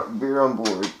man. Beer on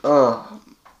board.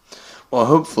 Well,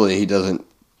 hopefully he doesn't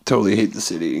totally hate the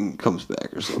city and comes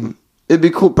back or something. It'd be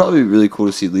cool, probably really cool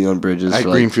to see Leon Bridges At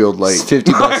for Greenfield Lake.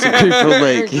 $50 at Greenfield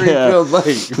Lake. Greenfield Lake.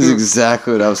 That's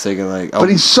exactly what I was thinking. Like, But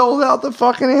he sold out the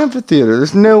fucking amphitheater.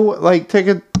 There's no like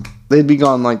ticket. They'd be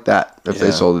gone like that if they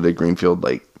Yeah. sold it at Greenfield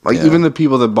Lake. Like Yeah. even the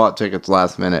people that bought tickets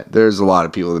last minute. There's a lot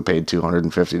of people that paid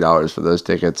 $250 for those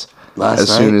tickets. Last as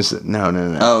night? soon as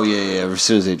no. Oh yeah. As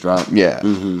soon as they drop. Yeah.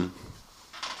 Mm-hmm.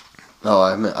 Oh,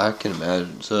 I can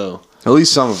imagine. So At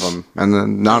least some of them, and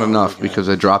then not enough okay. because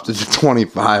they dropped it to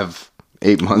 25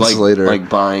 8 months like later. like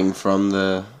buying from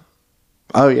the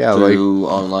oh yeah, like through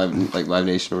on Live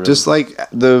Nation or whatever. just like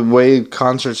the way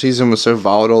concert season was so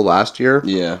volatile last year.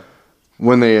 Yeah.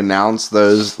 When they announced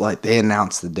those, like they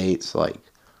announced the dates, like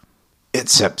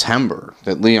it's September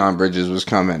that Leon Bridges was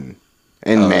coming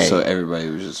in May. So everybody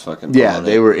was just fucking. Yeah, buying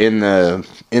they it. were in the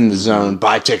zone.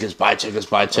 Buy tickets,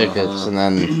 and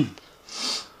then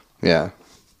yeah,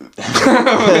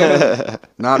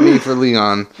 not me for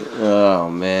Leon. Oh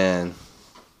man.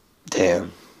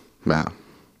 Damn. Yeah, Yeah,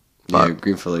 But-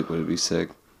 Greenfield Lake would be sick.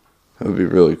 it would be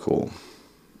really cool.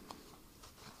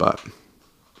 But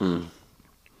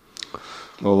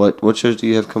Well, what shows do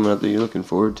you have coming up that you're looking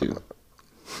forward to?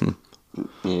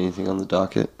 Anything on the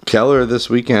docket? Keller this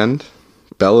weekend,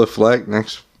 Bella Fleck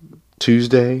next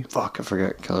Tuesday. Fuck, I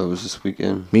forgot Keller was this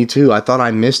weekend. Me too. I thought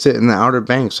I missed it in the Outer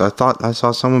Banks. I thought I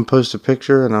saw someone post a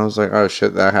picture, and I was like, "Oh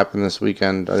shit, that happened this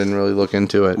weekend." I didn't really look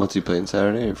into it. What's he playing,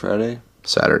 Saturday or Friday?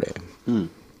 Saturday. Hmm.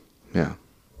 Yeah.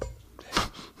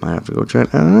 Might have to go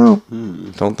check. I don't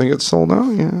know. Don't think it's sold out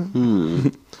yet.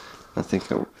 I think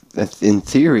in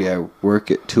theory I work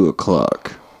at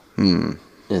 2:00.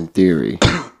 In theory.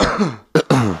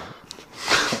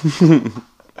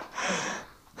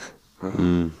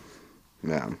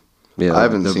 Yeah. Yeah, I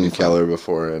haven't that'd seen be fun. Keller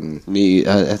before, and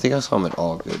I think I saw him at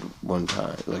All Good one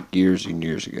time, like years and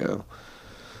years ago.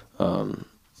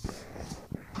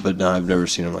 But no, I've never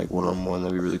seen him like one-on-one.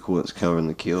 That'd be really cool. It's covering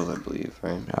the Keels, I believe,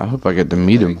 right? I hope I get to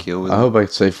meet Maybe him. Keel with I him. hope I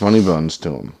can say funny bones to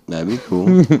him. That'd be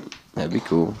cool. That'd be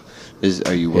cool.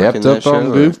 Are you working Hipped that up show? on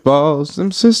or- goofballs,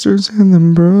 them sisters and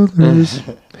them brothers.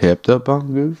 Hipped up on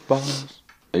goofballs.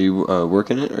 Are you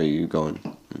working it, or are you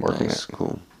going? Working Nice, it.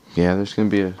 Cool. Yeah, there's gonna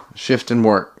be a shift in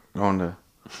work going to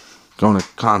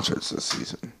concerts this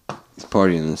season. It's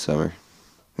partying this summer.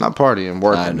 Not partying,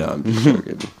 working. I know. I'm just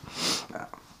joking.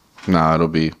 No, it'll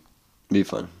be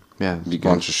Fun. yeah, Be a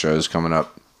bunch good. of shows coming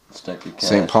up. Stack your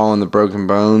St. cash. Paul and the Broken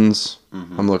Bones.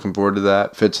 Mm-hmm. I'm looking forward to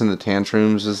that. Fits in the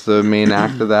Tantrums is the main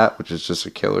act of that, which is just a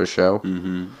killer show.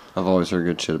 Mm-hmm. I've always heard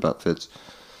good shit about Fitz.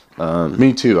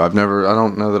 Me too. I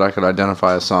don't know that I could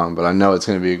identify a song, but I know it's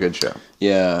going to be a good show.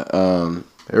 Yeah.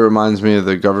 It reminds me of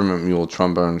the Government Mule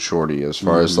Trombone Shorty as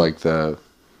far as like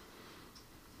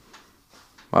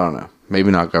I don't know,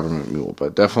 maybe not Government Mule,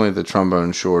 but definitely the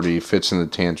Trombone Shorty, Fits in the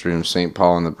Tantrums, St.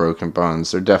 Paul and the Broken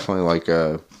Bones. They're definitely like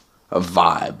a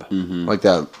vibe. Like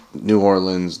that New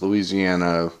Orleans,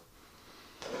 Louisiana,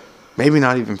 maybe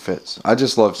not even Fitz. I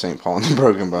just love St. Paul and the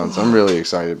Broken Bones. I'm really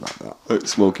excited about that.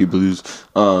 Smoky Blues.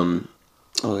 I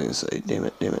was gonna say, damn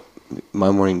it.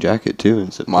 My Morning Jacket too.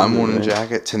 In September, My Morning right?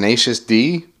 Jacket, Tenacious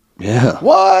D. Yeah.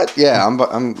 What? Yeah,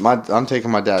 I'm taking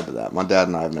my dad to that. My dad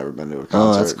and I have never been to a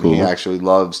concert. that's and cool. He actually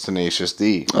loves Tenacious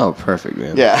D. Oh, perfect,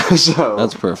 man. Yeah, so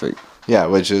That's perfect. yeah,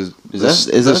 which is Is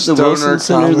that the stoner Wilson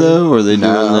Center comedy. though, or are they doing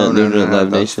No, that? They're doing it at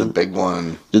Live that's Nation. the big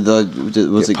one. Was It it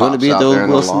going to pops be at out the there old in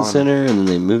the Wilson lawn. Center and then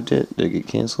they moved it? Did it get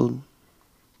canceled?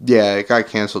 Yeah, it got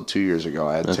canceled 2 years ago.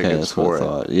 I had Okay, tickets that's what for I it.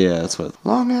 thought. Yeah, that's what.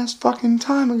 Long ass fucking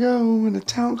time ago in a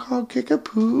town called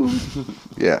Kickapoo.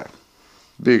 Yeah,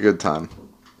 be a good time.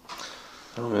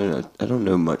 I don't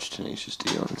know much Tenacious D,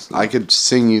 honestly. I could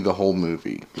sing you the whole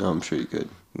movie. No, I'm sure you could.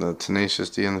 The Tenacious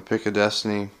D and the Pick of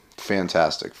Destiny,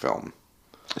 fantastic film.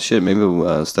 Shit, maybe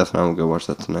Steph and I will go watch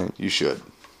that tonight. You should.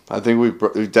 I think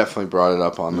we've definitely brought it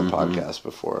up on the podcast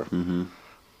before. Mm-hmm.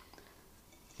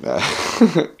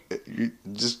 You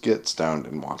just get stoned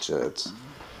and watch it. It's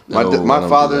No, my I don't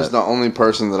father's do that. the only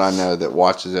person that I know that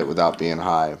watches it without being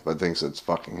high, but thinks it's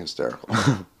fucking hysterical.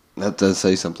 That does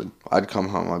say something. I'd come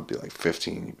home, I'd be like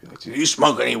 15. He'd be like, "Do you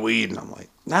smoke any weed?" And I'm like,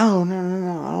 No,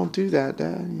 I don't do that,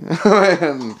 Dad.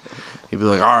 And he'd be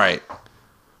like, "All right,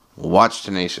 we'll watch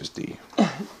Tenacious D."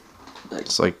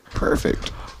 It's like,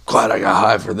 Perfect. glad I got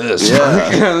high for this.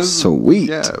 Yeah. Sweet.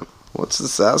 Yeah. What's the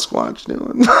Sasquatch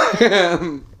doing?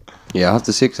 Yeah, I'll have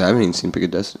to see because I haven't even seen Pick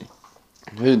of Destiny.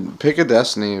 Dude, Pick of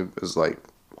Destiny is like,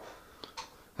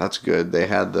 that's good. They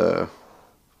had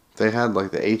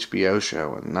like the HBO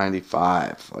show in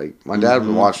 '95. Like my dad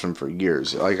would watch them for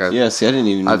years. Like See, I didn't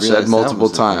even. I've realize said that multiple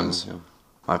was a thing. times.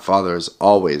 My father has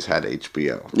always had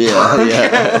HBO.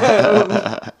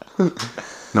 Yeah.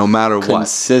 No matter what.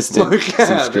 Consistent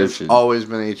subscription. It's always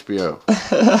been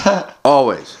HBO.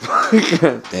 Always.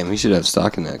 Damn, we should have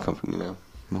stock in that company now.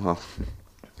 Well,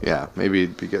 yeah, maybe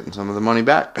he'd be getting some of the money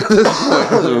back. That's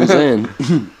what I'm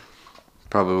saying.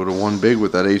 Probably would have won big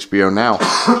with that HBO now.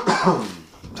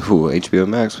 Ooh, HBO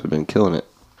Max would have been killing it.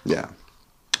 Yeah.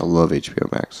 I love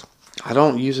HBO Max. I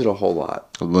don't use it a whole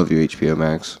lot. I love you, HBO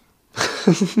Max.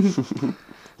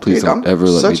 Please Dude, don't ever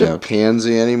let me such a down.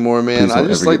 pansy anymore, man. Please I don't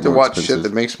just ever like get to more watch expensive. shit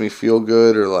that makes me feel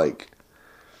good, or like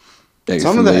That you're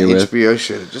some of that familiar with. HBO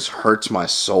shit. It just hurts my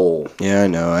soul. Yeah, I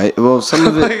know. Well, some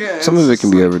of it, some of it can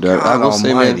be overdone. I will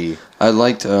say, man, I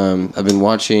liked. I've been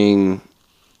watching.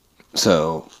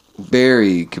 So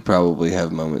Barry could probably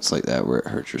have moments like that where it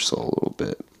hurts your soul a little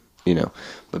bit, you know.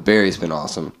 But Barry's been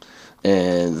awesome,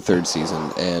 and the third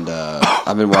season, and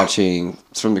I've been watching.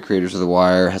 It's from the creators of The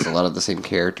Wire. Has a lot of the same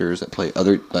characters that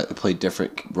play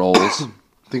different roles.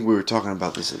 I think we were talking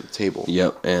about this at the table.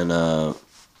 Yep, and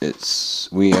it's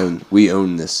we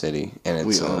own this city, and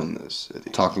it's We own this city.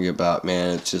 talking about,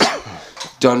 man, it's just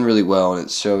done really well, and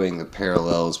it's showing the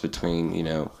parallels between, you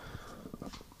know,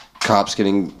 cops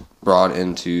getting brought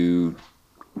into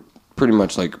pretty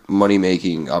much like money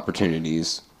making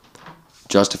opportunities,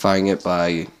 justifying it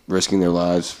by risking their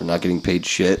lives for not getting paid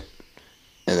shit,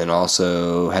 and then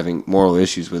also having moral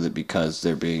issues with it because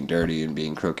they're being dirty and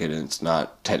being crooked, and it's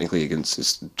not technically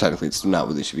it's not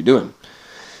what they should be doing.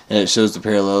 And it shows the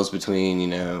parallels between, you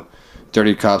know,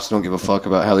 dirty cops don't give a fuck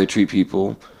about how they treat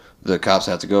people. The cops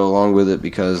have to go along with it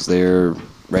because they're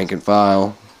rank and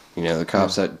file. You know, the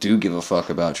cops that do give a fuck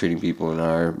about treating people and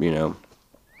are, you know,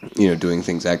 doing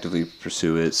things actively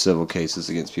pursue it, civil cases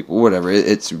against people, whatever.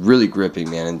 It's really gripping,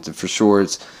 man. And for sure,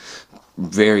 it's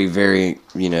very, very,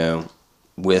 you know,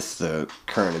 with the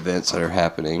current events that are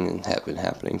happening and have been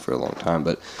happening for a long time,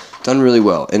 but done really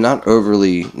well and not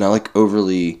overly,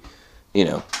 you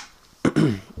know,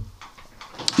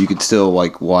 you could still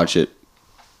like watch it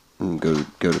and go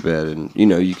to bed, and you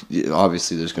know,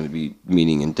 obviously there's going to be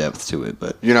meaning and depth to it,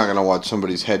 but You're not gonna watch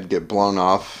somebody's head get blown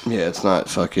off. yeah, it's not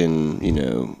fucking, you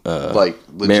know, Like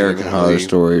American Horror legitimately.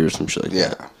 Story or some shit like Yeah.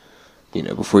 that. You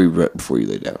know, before you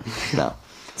lay down. No,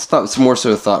 it's more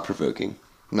so thought provoking.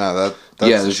 No, that's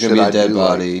Yeah, the there's shit gonna be I a dead do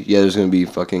body. like. Yeah, there's gonna be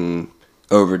fucking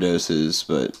overdoses,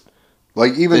 but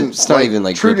Like even it's not even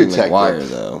like True gripping like Detective. Wire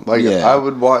though. Like yeah, I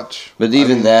would watch. but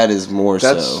even I mean, that is more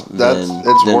that's so.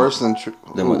 it's than, worse than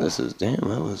than what this is. Damn,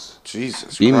 that was.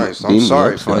 Jesus Beam- Christ! beam I'm me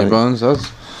sorry, up, Funny Scotty. Bones.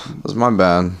 That's my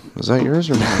bad. Is that yours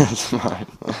or mine? That's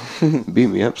fine. Beat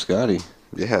me up, Scotty.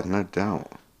 Yeah, no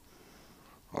doubt.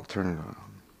 I'll turn it on.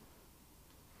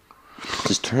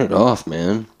 Just turn it off,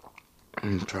 man.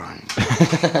 I'm trying.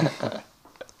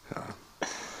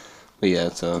 But yeah,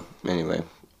 so anyway.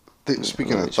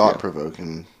 Speaking I'll of let you go. thought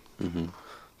provoking,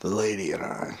 the lady and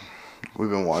I, we've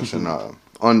been watching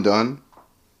Undone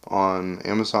on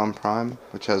Amazon Prime,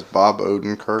 which has Bob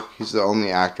Odenkirk. He's the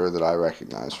only actor that I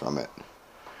recognize from it,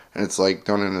 and it's like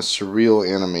done in a surreal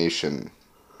animation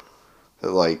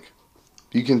that like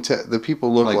you can tell the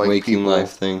people look like Waking people.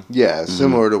 Life thing. Yeah,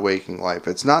 similar to Waking Life.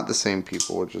 It's not the same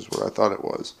people, which is what I thought it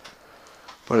was,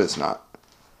 but it's not.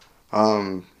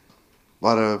 A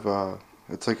lot of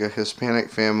it's like a Hispanic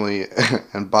family,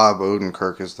 and Bob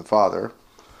Odenkirk is the father,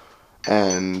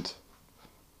 and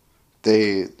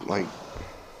they like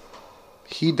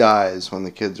he dies when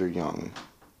the kids are young,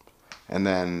 and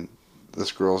then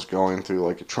this girl's going through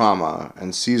like a trauma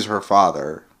and sees her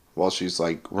father while she's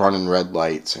like running red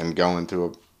lights and going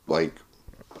through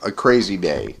a crazy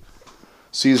day.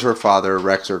 Sees her father,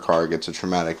 wrecks her car, gets a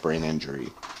traumatic brain injury.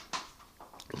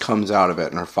 comes out of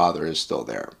it and her father is still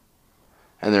there.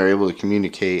 And they're able to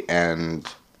communicate, and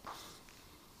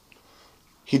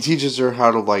he teaches her how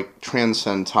to, like,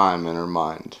 transcend time in her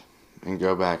mind and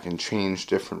go back and change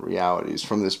different realities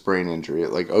from this brain injury.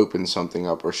 It, like, opens something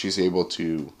up where she's able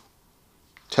to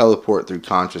teleport through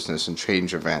consciousness and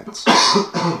change events.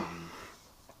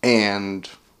 And,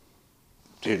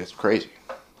 dude, it's crazy.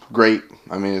 Great.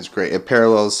 I mean, it's great. It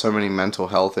parallels so many mental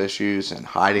health issues and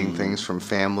hiding things from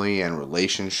family and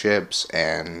relationships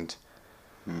and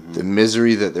the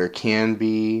misery that there can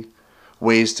be,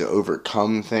 ways to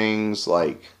overcome things,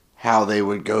 like how they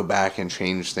would go back and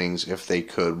change things if they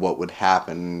could, what would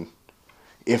happen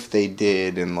if they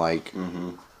did, and like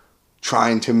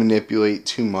trying to manipulate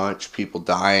too much, people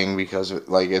dying because of,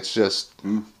 like, it's just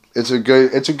it's a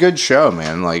good show,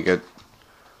 man. Like,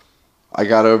 I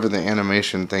got over the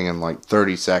animation thing in like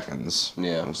 30 seconds.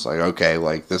 Yeah. It's like, okay,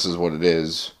 like, this is what it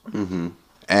is. Mm-hmm.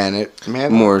 And it,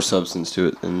 man. More substance to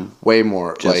it than way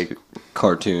more, just like,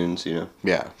 cartoons, you know?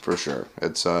 yeah, for sure.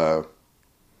 It's,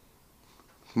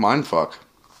 mind fuck.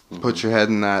 Put your head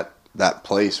in that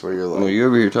place where you're like. Well, you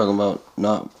over here talking about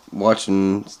not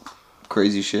watching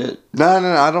crazy shit. No,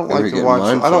 I don't Ever like to get watch.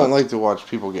 mind I don't fucked? like to watch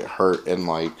people get hurt and,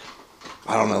 like,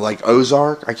 I don't know, like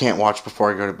Ozark. I can't watch before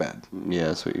I go to bed. Yeah,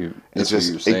 that's what you're It's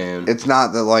saying. just it's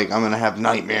not that, like, I'm gonna have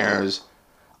nightmares.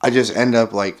 I just end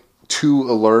up, like, too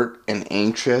alert and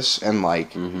anxious and,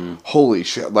 like, holy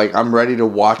shit, like, I'm ready to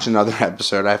watch another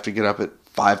episode. I have to get up at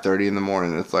 5:30 in the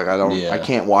morning. It's like I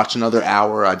can't watch another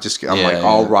hour. I'm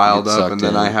all riled Get up, and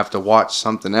then sucked I in. have to watch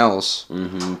something else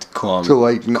to calm, to,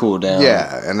 like, cool down.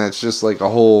 Yeah, and it's just like a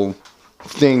whole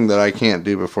thing that I can't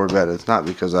do before bed. It's not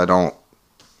because I don't.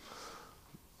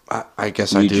 I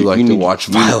guess I do like to watch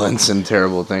violence and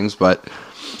terrible things, but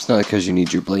it's not because you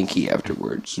need your blankie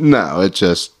afterwards. no,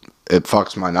 it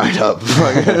fucks my night up.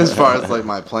 Like, as far as, like,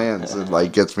 my plans, it,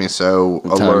 like, gets me so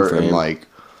alert and, like,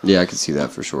 Yeah, I can see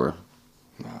that for sure.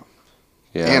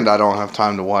 Yeah, and I don't have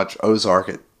time to watch Ozark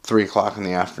at 3:00 in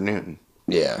the afternoon.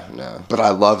 yeah, no. But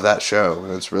I love that show,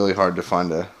 and it's really hard to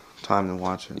find a time to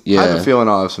watch it. Yeah. I have a feeling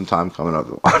I'll have some time coming up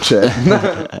to watch it.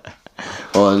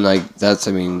 Well, and like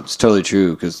it's totally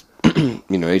true because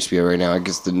you know HBO right now. I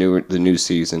guess the new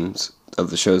seasons of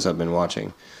the shows I've been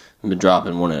watching have been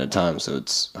dropping one at a time, so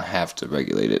I have to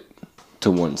regulate it to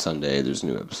one Sunday. There's a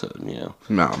new episode, you know.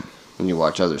 No. And you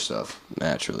watch other stuff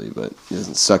naturally, but it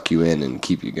doesn't suck you in and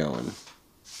keep you going,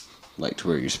 like to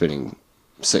where you're spending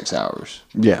 6 hours.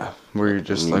 Yeah, where you're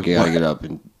just You like, gotta get up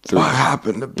in 3. what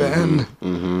happened to Ben?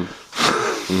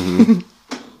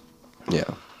 Yeah.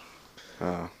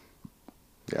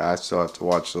 Yeah, I still have to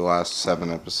watch the last 7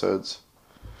 episodes.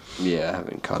 Yeah, I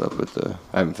haven't caught up with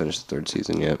I haven't finished the 3rd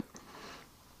season yet.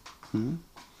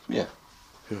 Yeah.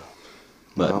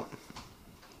 But Well,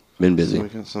 been so busy. we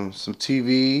got some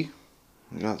TV.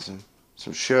 We got some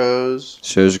shows.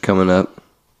 Shows are coming up.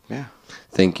 Yeah.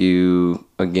 Thank you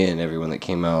again, everyone that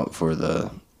came out for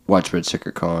the Watchbird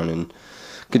Sticker Con and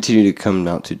continue to come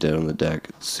out to Dead on the Deck.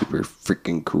 It's super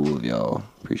freaking cool of y'all.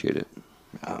 Appreciate it.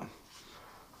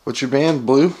 What's your band,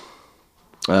 Blue?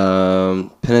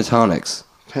 Pentatonics.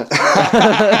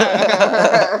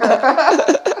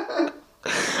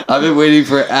 I've been waiting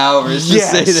for hours to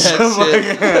say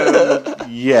that shit.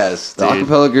 Yes, The dude.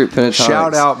 acapella group Pentatonics.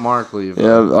 Shout out Mark Leva. Yeah,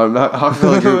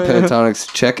 acapella group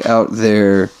Pentatonics. Check out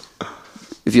their.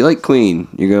 If you like Queen,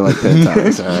 you're gonna like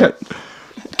Pentatonics. All right.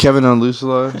 Kevin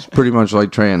Onlusolo is pretty much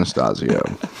like Trey Anastasio.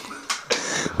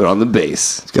 But on the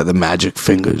bass. He's got the magic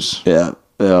fingers. Yeah.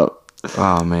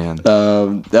 Oh, man.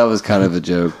 That was kind of a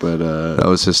joke, but That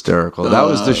was hysterical. That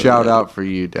was the shout out for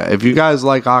you, Dad. If you guys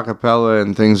like acapella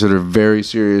and things that are very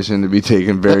serious and to be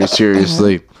taken very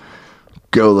seriously,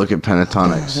 go look at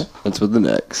Pentatonics that's with an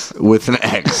X. with an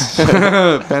X.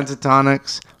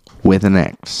 Pentatonics with an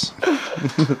X.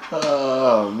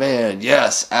 Oh man,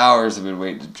 yes! Hours have been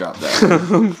waiting to drop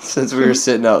that since we were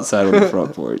sitting outside on the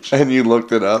front porch. And you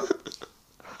looked it up?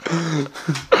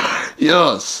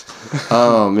 Yes.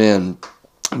 Oh man.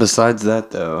 Besides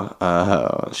that,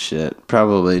 though, shit,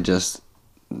 probably just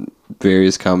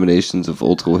various combinations of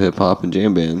old school hip hop and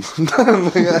jam bands.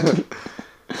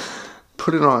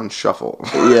 Put it on shuffle.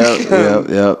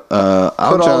 Yep.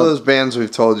 Put all those bands we've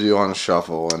told you on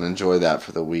shuffle and enjoy that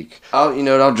for the week.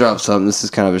 I'll drop something. This is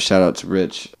kind of a shout out to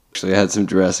Rich. Actually, I had some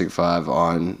Jurassic 5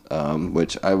 on,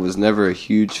 which I was never a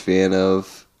huge fan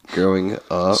of growing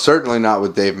up. Certainly not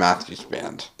with Dave Matthews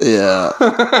Band. Yeah.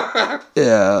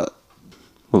 Yeah.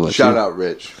 Shout out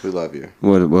Rich. We love you.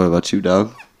 What about you,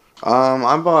 dog?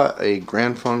 I bought a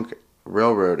Grand Funk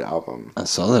Railroad album. I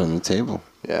saw that on the table.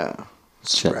 Yeah.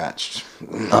 scratched.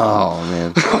 Oh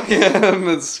man,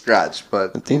 Yeah, it's scratched,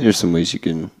 but I think there's some ways you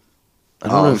can. I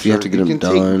don't know if you have to get them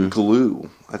done. Take glue.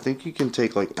 I think you can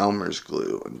take like Elmer's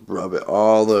glue and rub it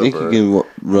all over. I think you can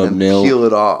rub and then peel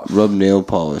it off. Rub nail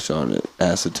polish on it,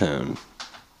 acetone.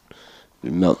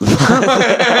 You melt the.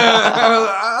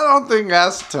 I don't think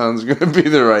acetone's going to be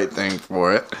the right thing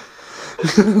for it.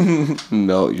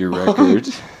 Melt your record.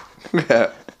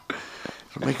 Yeah.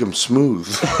 It'll make them smooth.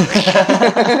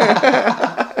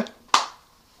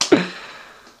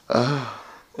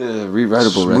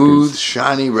 Rewritable Smooth, records.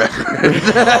 shiny record.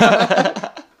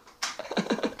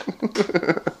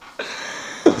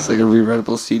 It's like a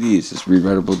rewritable CD. It's just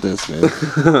rewritable disc, man.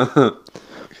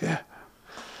 Yeah.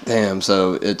 Damn,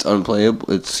 so it's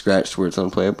unplayable? It's scratched where it's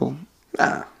unplayable?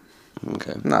 Nah.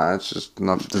 Okay. Nah, it's just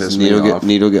enough to Does piss the me needle off.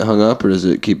 needle get hung up, or does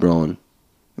it keep rolling?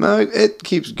 No, it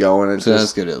keeps going. It So that's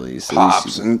just good at least. pops At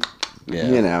least and, yeah.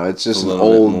 you know, it's just A an little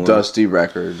bit old more. dusty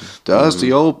record.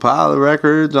 Dusty old pile of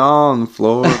records on the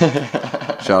floor.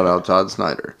 Shout out Todd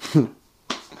Snyder.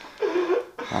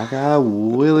 I got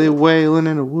Willie wailing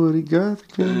in a Woody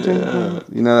Guthrie.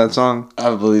 You know that song?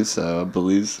 I believe so.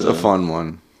 It's a fun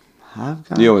one. I've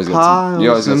got You always got some- you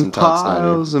always got some and Todd Snyder.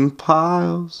 piles and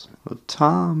piles of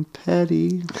Tom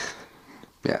Petty.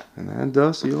 Yeah, and that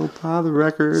dusty old pile of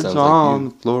records Sounds like on you.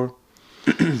 the floor.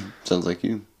 Sounds like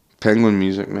you. Penguin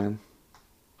music, man.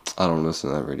 I don't listen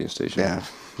to that radio station. Yeah.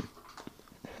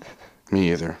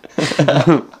 Me either.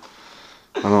 I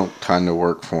don't kind of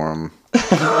work for them.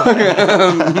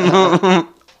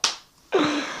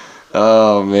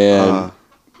 Oh man.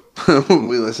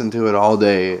 We listen to it all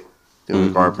day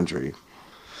doing carpentry.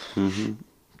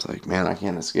 It's like, man, I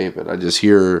can't escape it. I just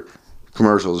hear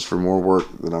commercials for more work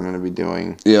that I'm going to be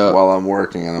doing while I'm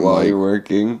working. And I'm While like, you're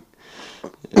working.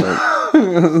 Yeah.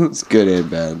 It's good and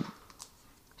bad.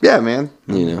 yeah, man.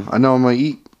 You know. I know I'm going to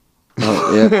eat.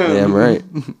 Oh, yeah, damn right.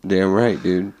 Damn right,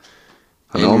 dude.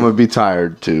 I know I'm going to be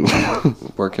tired, too.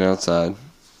 Working outside.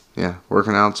 Yeah,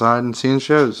 working outside and seeing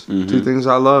shows. Two things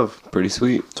I love. Pretty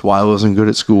sweet. That's why I wasn't good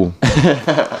at school.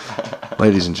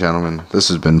 Ladies and gentlemen, this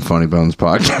has been Funny Bones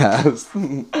Podcast.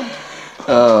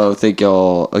 Oh, thank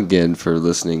y'all again for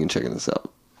listening and checking this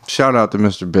out. Shout out to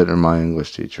Mr. Bitter, my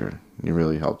English teacher. He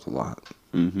really helped a lot.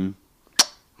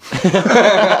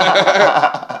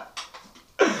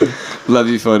 Love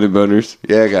you, Funny Boners.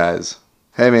 Yeah, guys.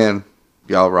 Hey, man.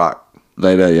 Y'all rock.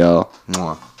 Later, y'all.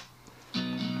 Mwah.